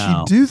 Why does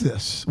she do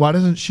this? Why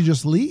doesn't she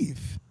just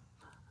leave?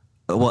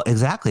 Well,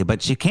 exactly,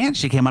 but she can't.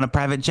 She came on a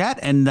private jet,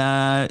 and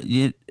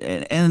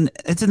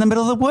it's in the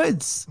middle of the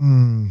woods.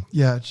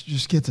 Yeah,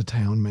 just get to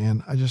town,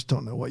 man. I just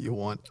don't know what you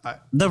want.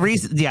 The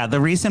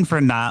reason for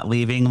not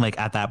leaving, like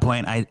at that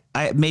point, I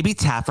maybe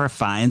Taffer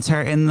finds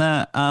her in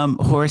the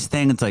horse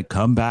thing. It's like,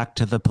 come back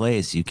to the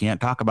place. You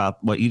can't talk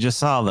about what you just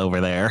saw over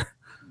there.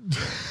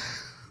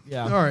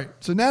 Yeah. All right.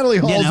 So Natalie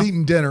Hall's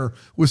eating dinner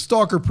with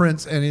Stalker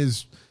Prince and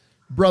his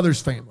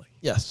brother's family.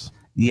 Yes.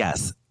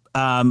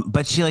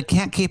 But she like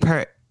can't keep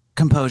her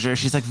composure.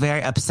 She's like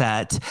very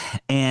upset,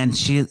 and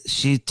she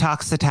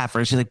talks to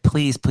Taffer. She's like,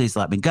 please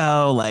let me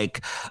go.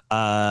 Like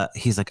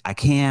he's like, I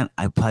can't.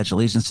 I pledge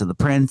allegiance to the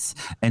prince.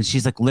 And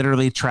she's like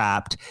literally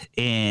trapped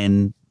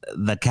in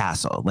the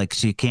castle. Like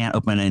she can't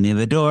open any of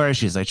the doors.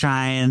 She's like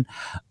trying.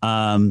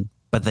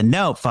 But the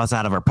note falls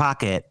out of her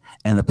pocket,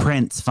 and the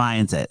prince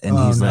finds it, and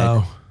he's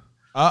like,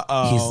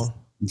 uh-oh.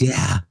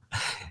 Yeah.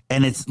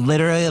 And it's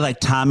literally like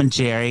Tom and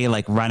Jerry,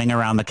 like running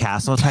around the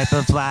castle type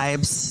of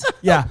vibes.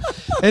 Yeah.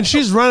 And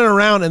she's running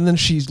around, and then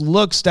she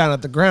looks down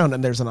at the ground,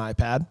 and there's an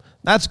iPad.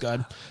 That's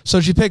good. So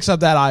she picks up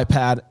that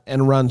iPad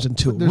and runs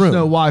into a room. There's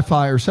no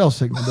Wi-Fi or cell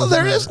signal. Oh,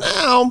 there is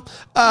now.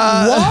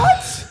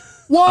 What?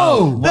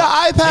 Whoa. The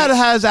iPad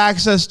has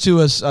access to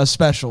a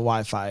special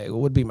Wi-Fi. It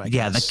would be my guess.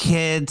 Yeah, the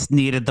kids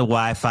needed the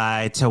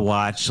Wi-Fi to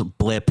watch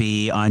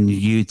Blippi on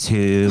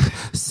YouTube.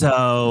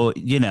 So,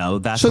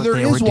 that's what they were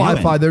doing. So there is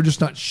Wi-Fi. They're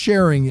just not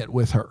sharing it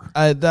with her.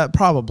 That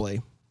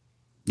probably.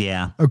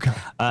 Yeah. Okay.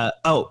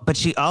 But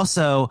she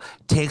also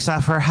takes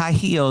off her high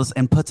heels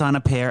and puts on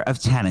a pair of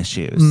tennis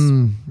shoes.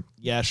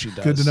 Yeah, she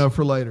does. Good to know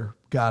for later.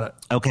 Got it.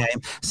 Okay.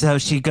 So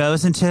she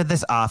goes into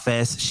this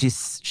office.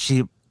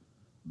 She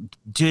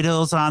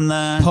doodles on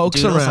the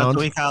pokes around,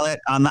 we call it,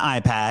 on the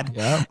iPad.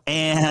 Yeah.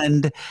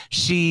 And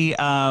she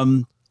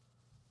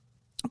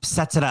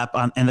sets it up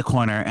in the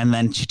corner, and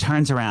then she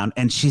turns around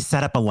and she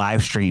set up a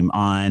live stream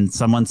on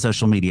someone's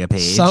social media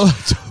page. So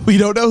we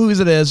don't know whose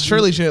it is.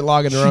 Surely she didn't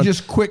log in her own. She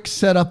just quick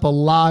set up a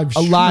live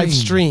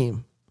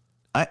stream.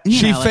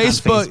 She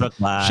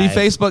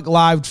Facebook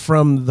lived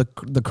from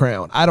the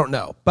Crown. I don't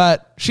know,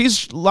 but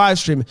she's live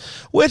streaming,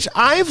 which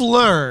I've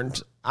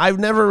learned. I've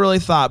never really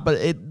thought, but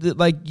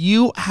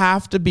you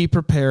have to be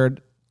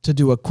prepared to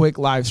do a quick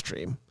live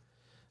stream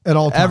at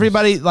all times.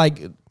 Everybody,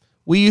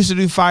 we used to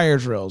do fire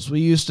drills. We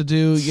used to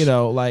do,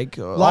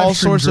 all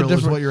sorts of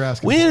different. What you're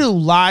asking we need to do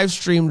live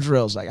stream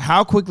drills. Like,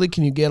 how quickly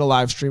can you get a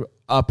live stream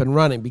up and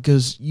running?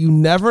 Because you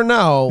never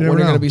know when you're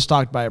going to be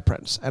stalked by a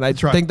prince, and I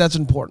think that's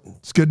important.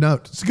 It's a good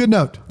note. It's a good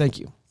note. Thank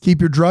you.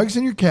 Keep your drugs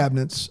in your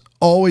cabinets.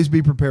 Always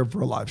be prepared for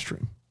a live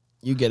stream.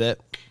 You get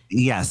it.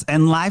 Yes,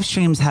 and live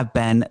streams have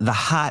been the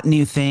hot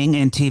new thing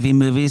in TV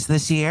movies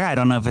this year. I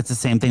don't know if it's the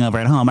same thing over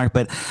at Hallmark,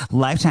 but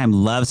Lifetime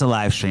loves a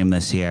live stream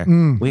this year.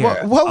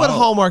 What would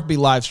Hallmark be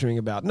live streaming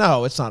about?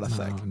 No, it's not a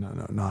thing.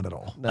 No, not at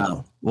all.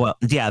 No. Well,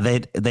 yeah,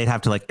 they'd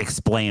have to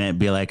explain it and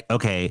be like,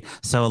 okay,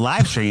 so a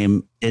live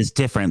stream is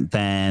different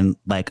than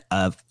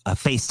a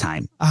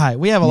FaceTime. Hi,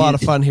 we have a lot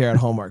of fun here at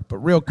Hallmark, but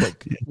real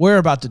quick, we're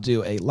about to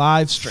do a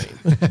live stream.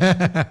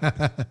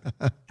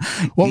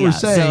 What we're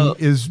saying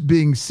is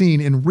being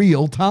seen in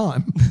real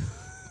time.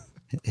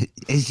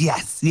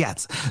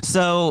 Yes.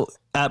 So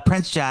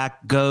Prince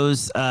Jack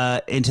goes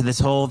into this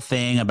whole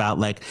thing about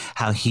like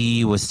how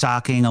he was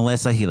stalking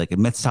Alyssa. He like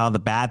admits to all the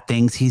bad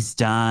things he's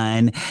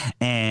done,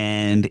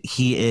 and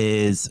he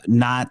is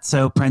not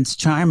so Prince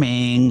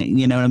Charming.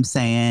 You know what I'm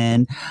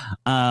saying?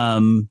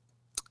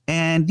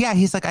 And yeah,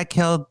 he's like, I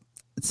killed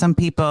some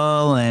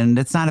people, and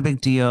it's not a big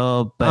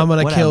deal. But I'm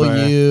gonna whatever.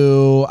 kill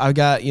you. I've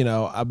got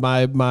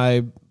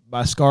my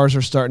scars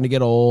are starting to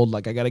get old.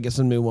 Like I got to get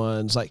some new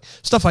ones. Like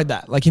stuff like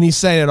that. Like, and he's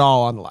saying it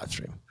all on the live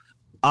stream.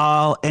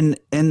 And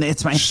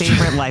it's my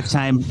favorite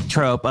Lifetime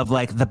trope of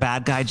like the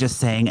bad guy just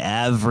saying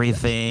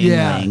everything,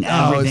 laying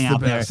everything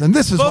out there. And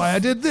this is why I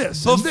did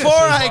this. Before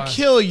I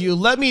kill you,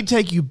 let me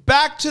take you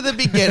back to the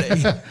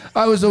beginning.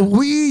 I was a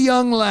wee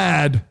young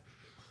lad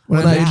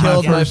when I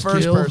killed my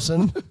first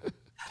person.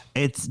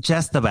 It's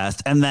just the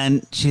best. And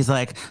then she's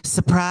like,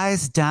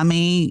 surprise,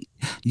 dummy,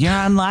 you're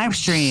on live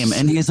stream.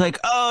 And he's like,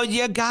 oh,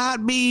 you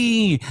got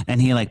me.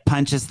 And he like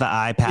punches the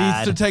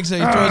iPad. He throws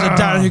it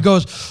down and he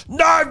goes, I'm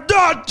not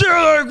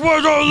dealing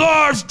with a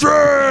live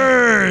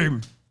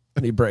stream.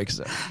 And he breaks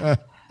it.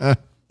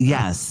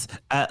 Yes.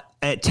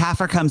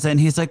 Taffer comes in.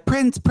 He's like,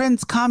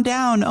 Prince, calm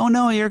down. Oh,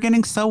 no, you're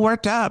getting so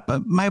worked up.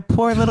 My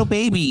poor little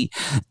baby.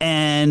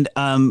 And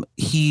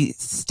he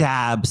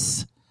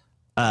stabs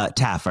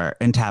Taffer,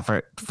 and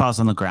Taffer falls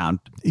on the ground.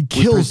 He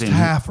kills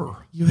Taffer.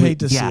 You hate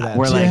to see that.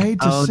 We're like, hate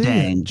to see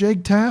dang. it.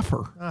 Jake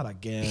Taffer. Not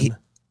again.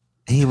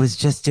 He was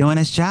just doing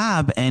his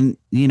job, and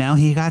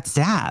he got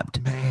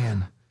stabbed.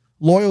 Man,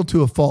 loyal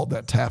to a fault,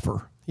 that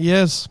Taffer.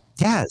 Yes.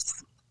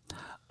 Yes.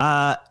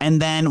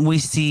 And then we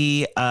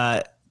see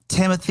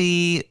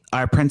Timothy,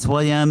 our Prince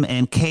William,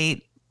 and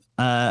Kate.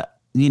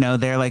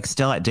 They're like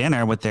still at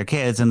dinner with their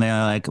kids, and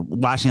they're like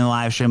watching the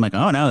live stream. Like,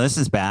 oh no, this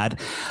is bad.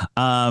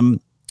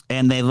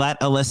 And they let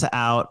Alyssa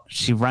out.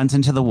 She runs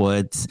into the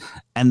woods.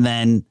 And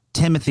then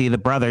Timothy, the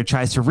brother,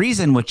 tries to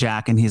reason with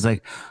Jack. And he's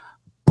like,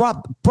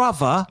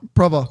 brother,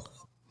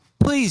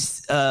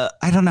 please. I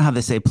don't know how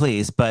they say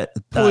please, but,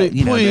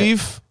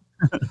 please.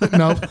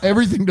 No,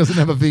 everything doesn't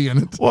have a V in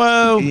it.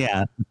 Well,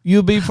 yeah.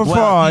 You be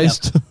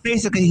surprised.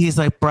 Basically, he's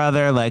like,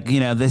 brother, like,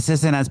 this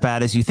isn't as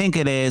bad as you think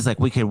it is. Like,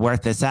 we could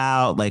work this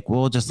out. Like,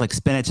 we'll just like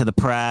spin it to the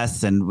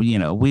press. And,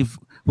 we've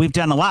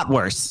done a lot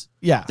worse.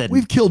 Yeah,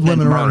 we've killed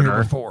women around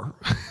here before.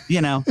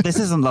 This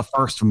isn't the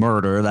first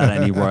murder that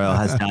any royal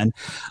has done.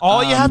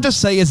 All you have to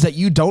say is that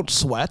you don't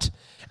sweat,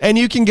 and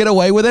you can get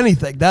away with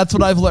anything. That's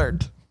what I've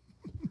learned.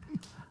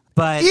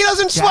 But he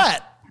doesn't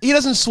sweat. He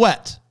doesn't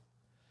sweat.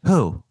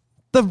 Who?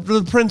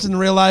 The prince in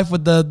real life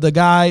with the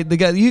guy.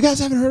 You guys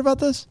haven't heard about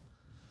this?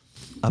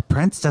 A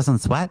prince doesn't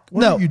sweat?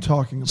 What are you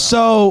talking about?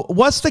 So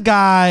what's the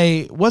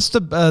guy? What's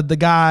the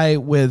guy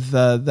with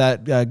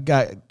that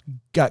guy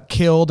got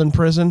killed in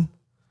prison?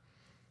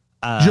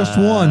 Just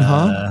one,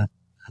 huh?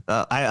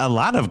 A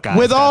lot of guys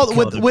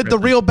with the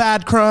real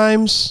bad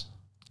crimes.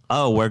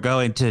 Oh, we're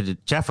going to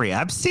Jeffrey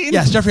Epstein?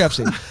 Yes, Jeffrey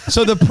Epstein.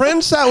 So the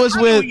prince that was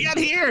How with... did we get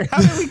here?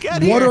 How did we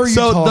get here? What are you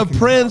talking the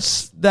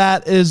prince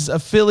that is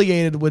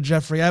affiliated with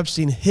Jeffrey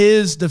Epstein,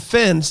 his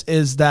defense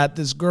is that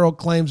this girl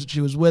claims that she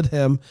was with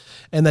him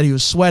and that he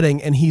was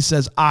sweating, and he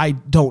says, I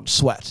don't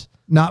sweat.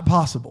 Not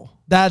possible.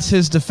 That's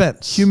his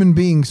defense. Human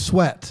beings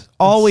sweat.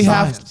 All we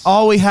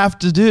have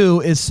to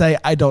do is say,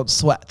 I don't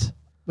sweat.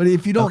 But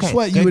if you don't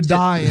sweat, you would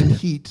die in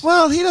heat.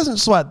 Well, he doesn't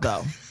sweat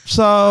though.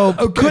 So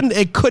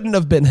it couldn't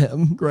have been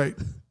him. Great.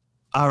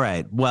 All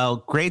right.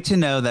 Well, great to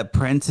know that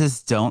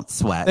princes don't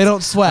sweat. They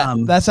don't sweat.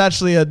 That's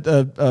actually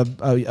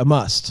a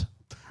must.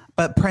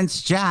 But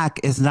Prince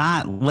Jack is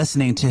not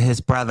listening to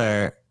his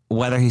brother,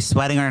 whether he's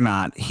sweating or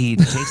not. He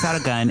takes out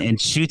a gun and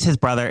shoots his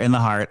brother in the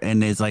heart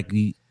and is like,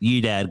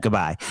 you dead,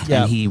 goodbye.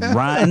 Yep. And he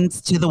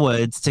runs to the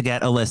woods to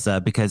get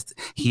Alyssa because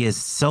he is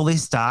solely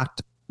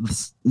stalked.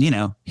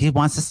 He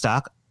wants to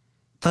stalk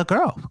the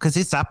girl because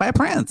he's stalked by a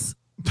prince.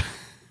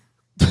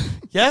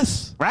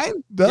 Yes. Right?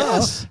 Duh.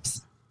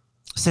 Yes.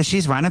 So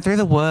she's running through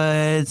the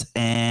woods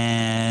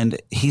and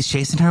he's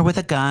chasing her with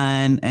a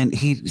gun and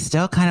he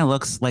still kind of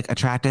looks like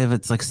attractive.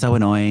 It's like so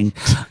annoying.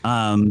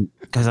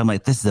 Because I'm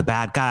like, this is a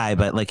bad guy,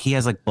 but like he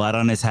has like blood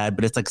on his head,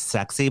 but it's like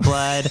sexy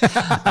blood.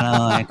 And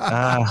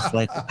I'm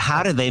like,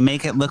 how did they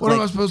make it look what am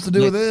I supposed to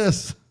do with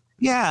this?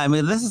 Yeah, I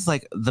mean, this is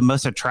like the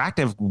most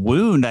attractive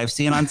wound I've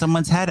seen on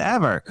someone's head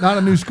ever. Not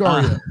a new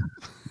scar yet.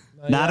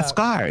 Not a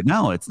scar.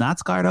 No, it's not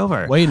scarred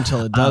over. Wait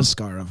until it does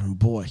scar over,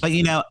 boy. But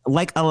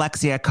like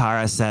Alexia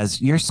Cara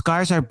says, your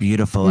scars are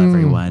beautiful,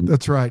 everyone.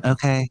 That's right.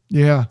 Okay.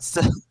 Yeah.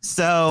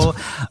 So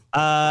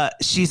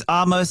she's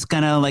almost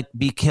gonna like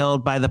be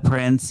killed by the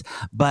prince,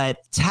 but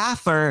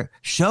Taffer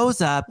shows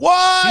up.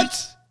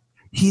 What?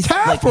 He's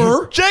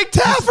Taffer? Jake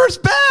Taffer's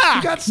back.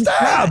 He got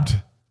stabbed.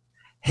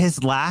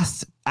 His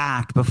last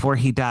act before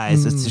he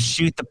dies is to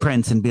shoot the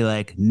prince and be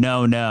like,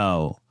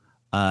 no.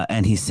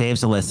 And he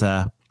saves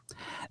Alyssa,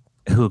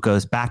 who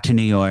goes back to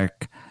New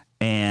York,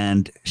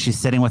 and she's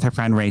sitting with her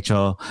friend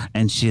Rachel,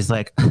 and she's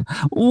like,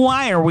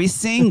 why are we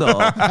single?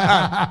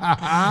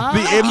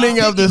 The ending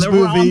of this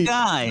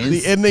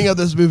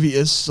movie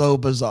is so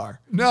bizarre.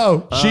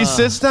 No. She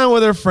sits down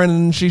with her friend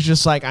and she's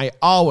just like, I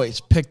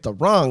always pick the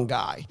wrong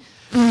guy.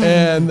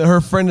 And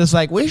her friend is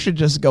like, we should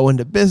just go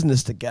into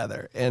business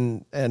together.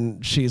 And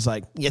she's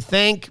like, you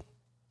think?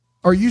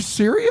 Are you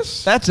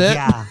serious? That's it?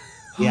 Yeah.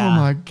 Oh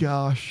my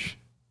gosh.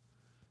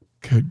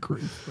 Good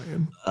grief,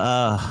 man.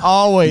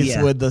 Always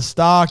with the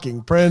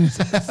stalking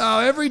princess. Oh,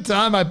 every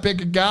time I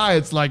pick a guy,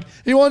 it's like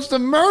he wants to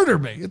murder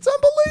me. It's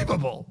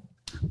unbelievable.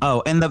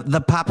 Oh, and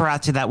the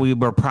paparazzi that we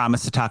were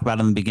promised to talk about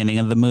in the beginning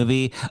of the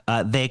movie,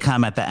 they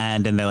come at the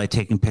end and they're like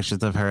taking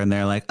pictures of her and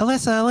they're like,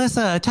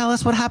 Alyssa, tell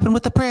us what happened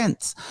with the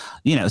prince.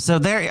 So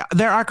there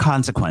are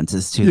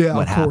consequences to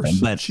what happened,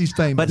 but she's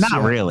famous, but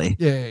not really.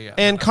 Yeah.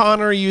 And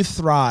Connor, you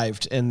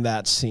thrived in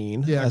that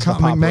scene. Yeah, as the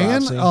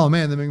McMahon. paparazzi. Oh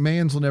man, the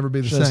McMahons will never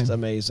be the Just same.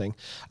 amazing.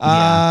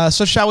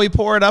 So shall we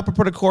pour it up or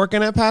put a cork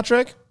in it,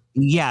 Patrick?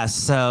 Yeah,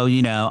 so,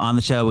 on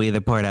the show, we either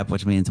pour it up,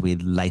 which means we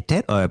liked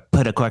it, or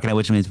put a cork in it,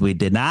 which means we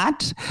did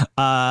not.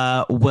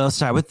 We'll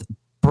start with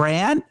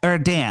Dan. I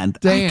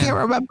can't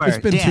remember. It's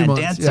been 2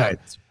 months. Dan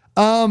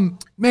starts.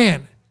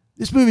 Man,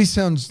 this movie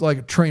sounds like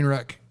a train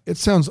wreck. It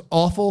sounds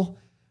awful,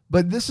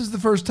 but this is the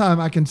first time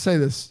I can say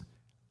this.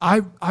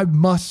 I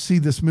must see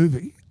this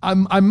movie.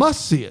 I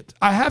must see it.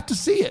 I have to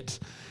see it.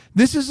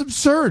 This is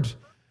absurd.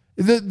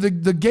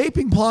 The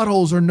gaping plot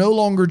holes are no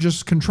longer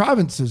just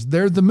contrivances.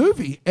 They're the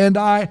movie. And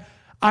I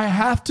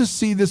have to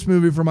see this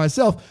movie for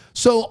myself.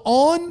 So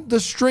on the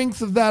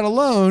strength of that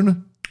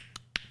alone,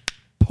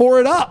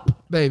 pour it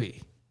up,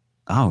 baby.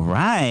 All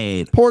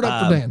right. Pour it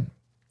up for Dan.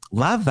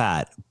 Love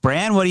that.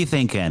 Bran, what are you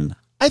thinking?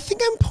 I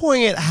think I'm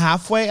pouring it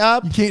halfway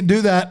up. You can't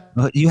do that.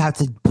 You have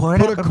to pour it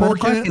Put up. a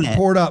cork in it and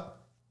pour it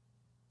up.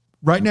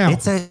 Right now.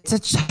 It's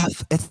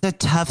a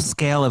tough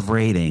scale of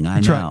rating.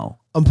 I know. Right.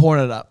 I'm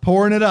pouring it up.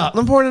 Pouring it up.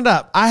 I'm pouring it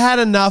up. I had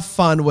enough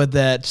fun with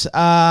it.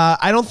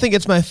 I don't think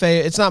it's my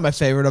favorite. It's not my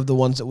favorite of the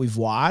ones that we've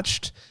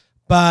watched,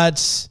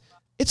 but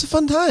it's a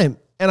fun time.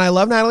 And I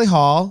love Natalie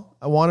Hall.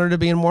 I want her to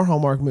be in more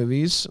Hallmark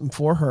movies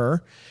for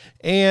her.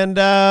 And,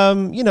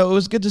 it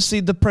was good to see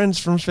the prince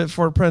from Fit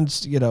for a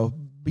Prince, be a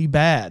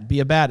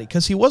baddie,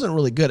 because he wasn't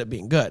really good at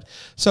being good.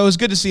 So it was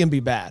good to see him be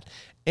bad.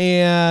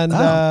 And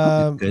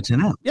good to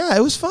know. Yeah,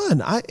 it was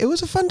fun. It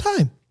was a fun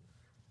time.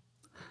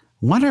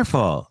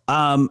 Wonderful.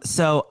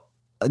 So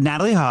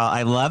Natalie Hall,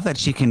 I love that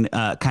she can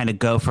kind of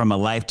go from a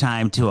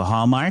Lifetime to a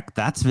Hallmark.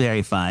 That's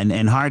very fun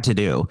and hard to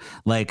do.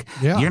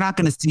 You're not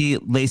going to see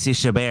Lacey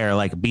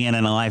Chabert being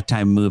in a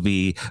Lifetime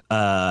movie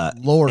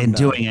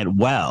doing it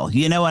well.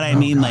 You know what I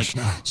mean? Gosh,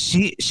 no.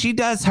 She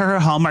does her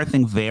Hallmark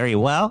thing very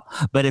well,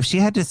 but if she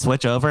had to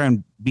switch over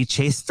and be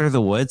chased through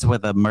the woods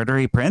with a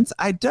murdery prince,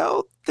 I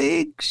don't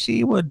think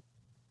she would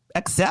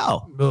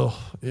excel. Oh,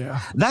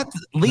 yeah.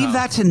 Leave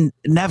that to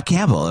Neve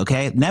Campbell,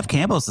 okay? Neve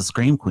Campbell's the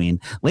scream queen.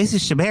 Lacey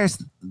Chabert's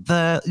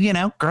the,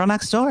 girl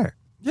next door.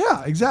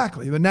 Yeah,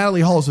 exactly. But Natalie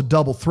Hall's a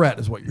double threat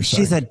is what you're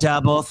saying. She's a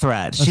double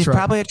threat. She's right.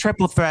 probably a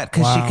triple threat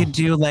because she could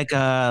do like an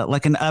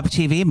Up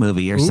TV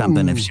movie or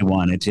something if she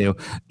wanted to.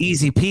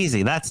 Easy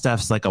peasy. That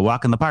stuff's like a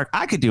walk in the park.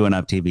 I could do an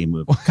Up TV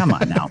movie. Come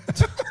on now.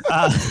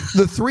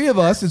 The three of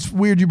us, it's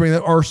weird you bring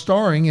that, are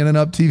starring in an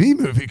Up TV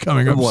movie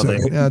coming up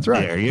soon. Yeah, that's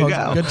right. There you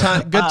go. Good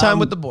time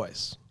with the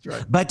boys. That's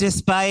right. But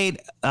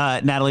despite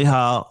Natalie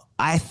Hall,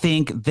 I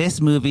think this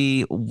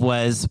movie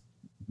was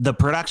the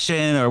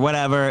production or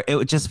whatever.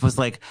 It just was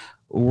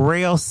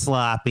real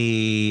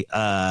sloppy.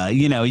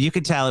 You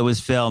could tell it was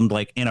filmed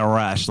in a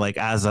rush,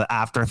 as an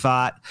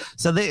afterthought.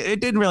 So it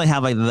didn't really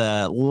have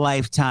the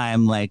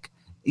Lifetime,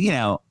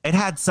 it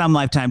had some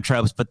Lifetime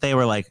tropes, but they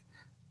were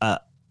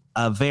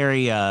a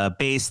very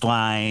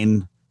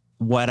baseline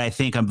what I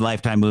think a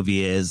Lifetime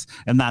movie is,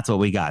 and that's what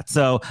we got.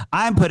 So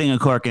I'm putting a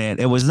cork in it.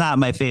 It was not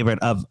my favorite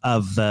of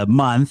the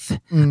month.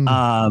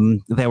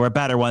 There were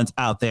better ones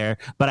out there,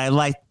 but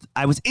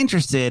I was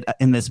interested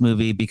in this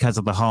movie because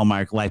of the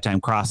Hallmark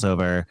Lifetime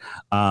crossover.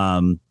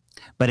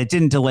 But it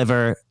didn't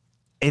deliver.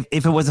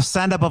 If it was a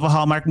stand-up of a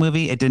Hallmark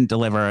movie, it didn't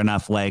deliver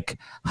enough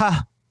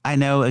I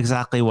know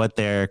exactly what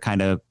they're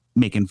kind of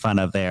making fun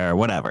of there or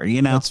whatever,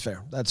 That's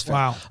fair.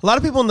 Wow. A lot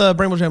of people in the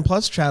Bramble Jam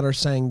Plus chat are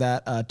saying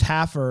that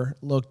Taffer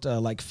looked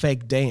like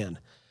fake Dan.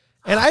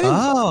 And I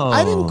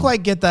didn't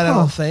quite get that, I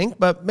don't think,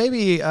 but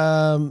maybe, maybe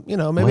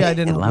I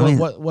didn't,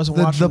 wasn't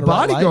watching the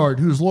bodyguard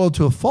who's loyal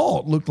to a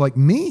fault looked like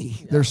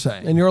me, they're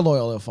saying. And you're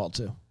loyal to a fault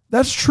too.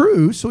 That's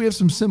true. So we have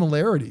some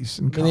similarities.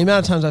 And the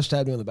amount of times I've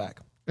stabbed you in the back.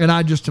 And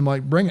I just am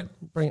bring it.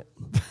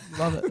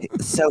 Love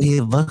it. So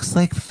he looks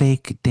like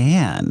fake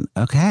Dan.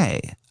 Okay.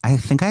 I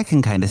think I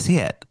can kind of see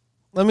it.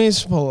 Let me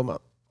just pull him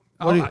up.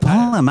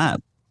 Pull him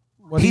up.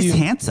 He's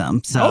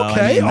handsome. So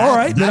okay. All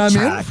right. Then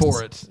I'm in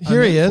for it.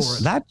 Here he is.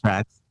 That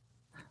tracks.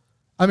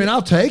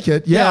 I'll take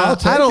it. Yeah, I'll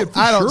take it.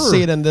 I don't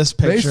see it in this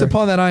picture. Based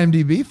upon that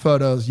IMDb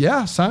photos.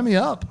 Yeah, sign me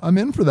up. I'm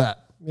in for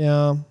that.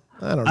 Yeah.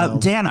 I don't know.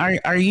 Dan,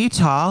 are you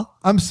tall?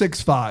 I'm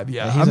 6'5".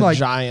 Yeah, he's I'm a like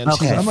giant.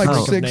 Okay. I'm like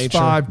Oh. 6'5",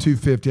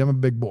 250. I'm a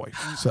big boy.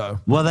 So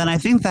Well, then I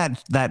think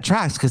that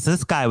tracks because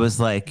this guy was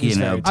like, He's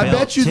very I tall.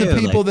 bet you the too,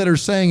 people like- that are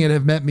saying it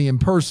have met me in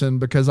person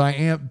because I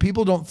am.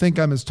 People don't think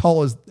I'm as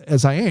tall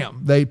as I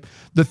am.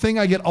 The thing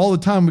I get all the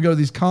time when we go to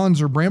these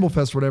cons or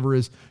Bramblefest or whatever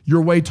is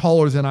you're way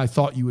taller than I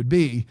thought you would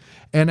be.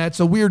 And that's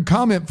a weird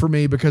comment for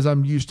me because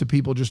I'm used to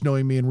people just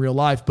knowing me in real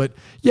life. But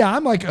yeah,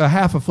 I'm like a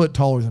half a foot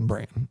taller than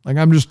Brandon. Like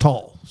I'm just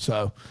tall.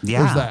 So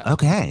there's that.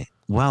 Okay.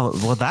 Well,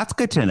 that's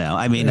good to know.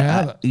 I mean,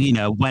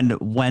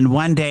 when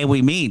one day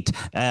we meet,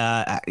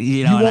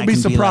 You won't be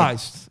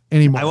surprised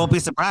anymore. I won't be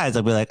surprised.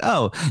 I'll be like,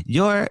 oh,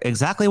 you're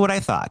exactly what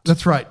I thought.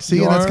 That's right. See,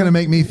 and that's going to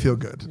make me feel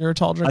good. You're a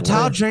tall drink. A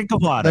tall drink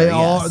of water.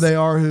 They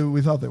are who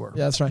we thought they were.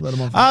 Yeah, that's right. Let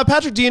 'em on.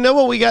 Patrick, do you know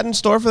what we got in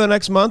store for the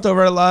next month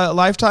over at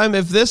Lifetime?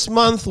 If this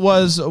month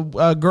was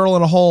a girl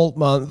in a hole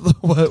month,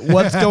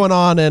 what's going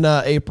on in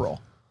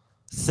April?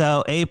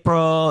 So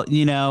April,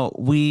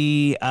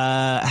 we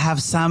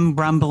have some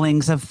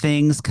rumblings of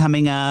things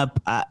coming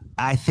up.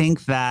 I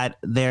think that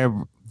they're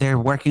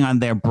working on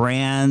their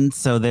brands.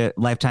 So the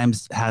Lifetime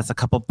has a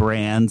couple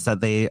brands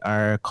that they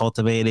are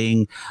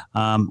cultivating.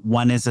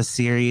 One is a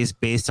series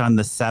based on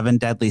the 7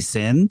 deadly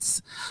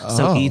sins.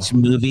 So each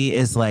movie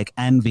is like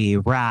envy,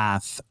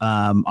 wrath,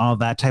 all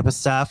that type of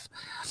stuff.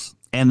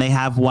 And they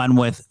have one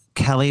with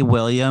Kelly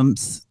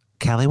Williams.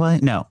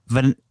 No,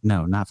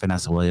 not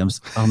Vanessa Williams.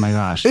 Oh my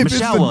gosh.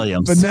 Michelle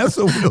Williams.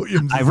 Vanessa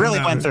Williams. I really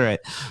went through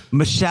it.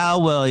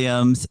 Michelle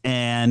Williams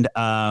and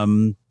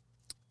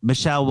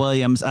Michelle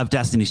Williams of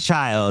Destiny's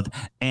Child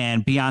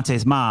and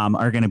Beyonce's mom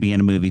are going to be in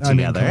a movie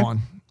together. Come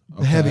on.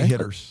 The heavy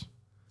hitters.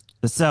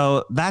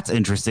 So that's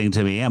interesting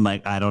to me. I'm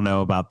like, I don't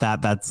know about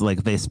that. That's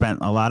like they spent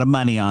a lot of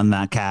money on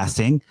that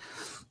casting.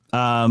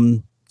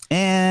 And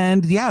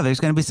yeah,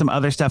 there's going to be some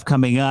other stuff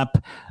coming up.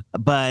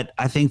 But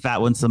I think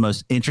that one's the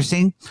most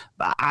interesting.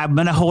 I'm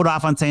going to hold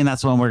off on saying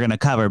that's one we're going to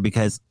cover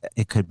because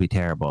it could be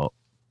terrible.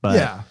 But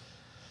yeah,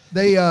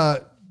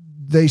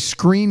 they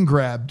screen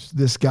grabbed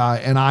this guy,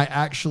 and I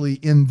actually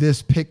in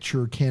this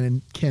picture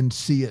can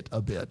see it a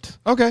bit.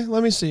 Okay,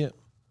 let me see it.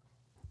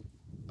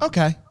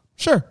 Okay,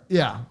 sure.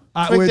 Yeah,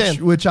 Clicked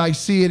in. which I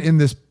see it in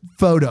this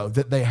photo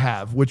that they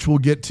have, which we'll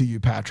get to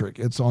you, Patrick.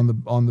 It's on the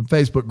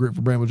Facebook group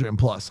for Bramble Jam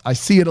Plus. I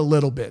see it a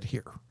little bit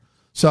here.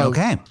 So,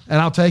 okay.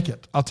 And I'll take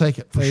it. For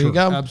there sure. You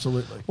go.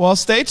 Absolutely. Well,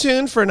 stay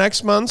tuned for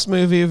next month's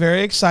movie.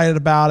 Very excited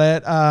about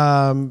it.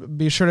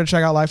 Be sure to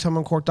check out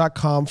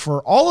lifetimeuncorked.com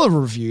for all of the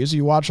reviews.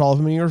 You watch all of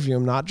them and you review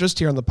them, not just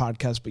here on the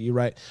podcast, but you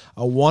write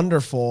a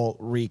wonderful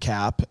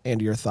recap and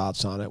your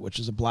thoughts on it, which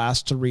is a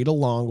blast to read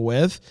along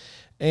with.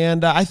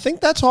 And I think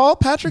that's all.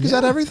 Patrick, is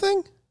that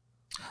everything?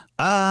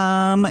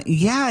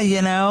 Yeah,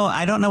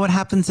 I don't know what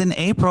happens in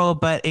April,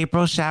 but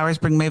April showers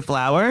bring May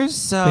flowers.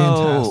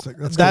 So Fantastic.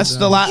 That's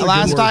the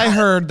last I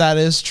heard. That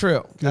is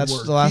true. That's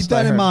Word. the last Keep that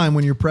I heard. in mind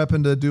when you're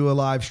prepping to do a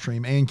live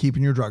stream and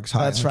keeping your drugs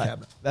high. That's in the right.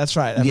 cabinet. That's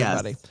right,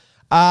 everybody.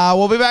 Yes.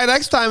 We'll be back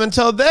next time.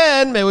 Until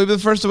then, may we be the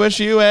first to wish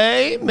you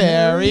a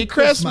Merry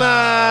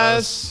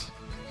Christmas.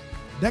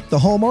 Deck the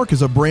Hallmark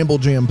is a Bramble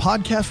Jam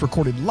podcast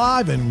recorded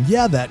live in,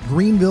 that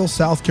Greenville,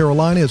 South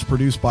Carolina. It's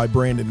produced by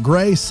Brandon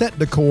Gray. Set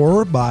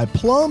decor by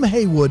Plum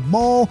Haywood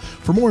Mall.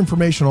 For more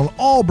information on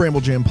all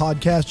Bramble Jam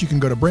podcasts, you can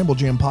go to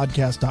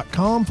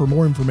bramblejampodcast.com. For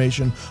more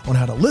information on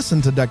how to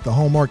listen to Deck the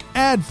Hallmark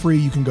ad-free,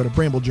 you can go to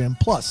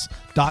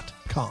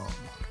bramblejamplus.com.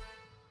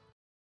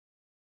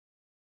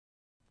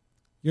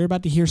 You're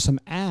about to hear some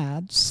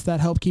ads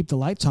that help keep the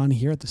lights on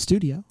here at the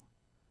studio.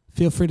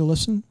 Feel free to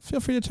listen.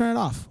 Feel free to turn it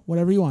off,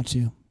 whatever you want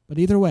to. But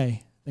either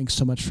way, thanks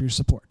so much for your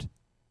support.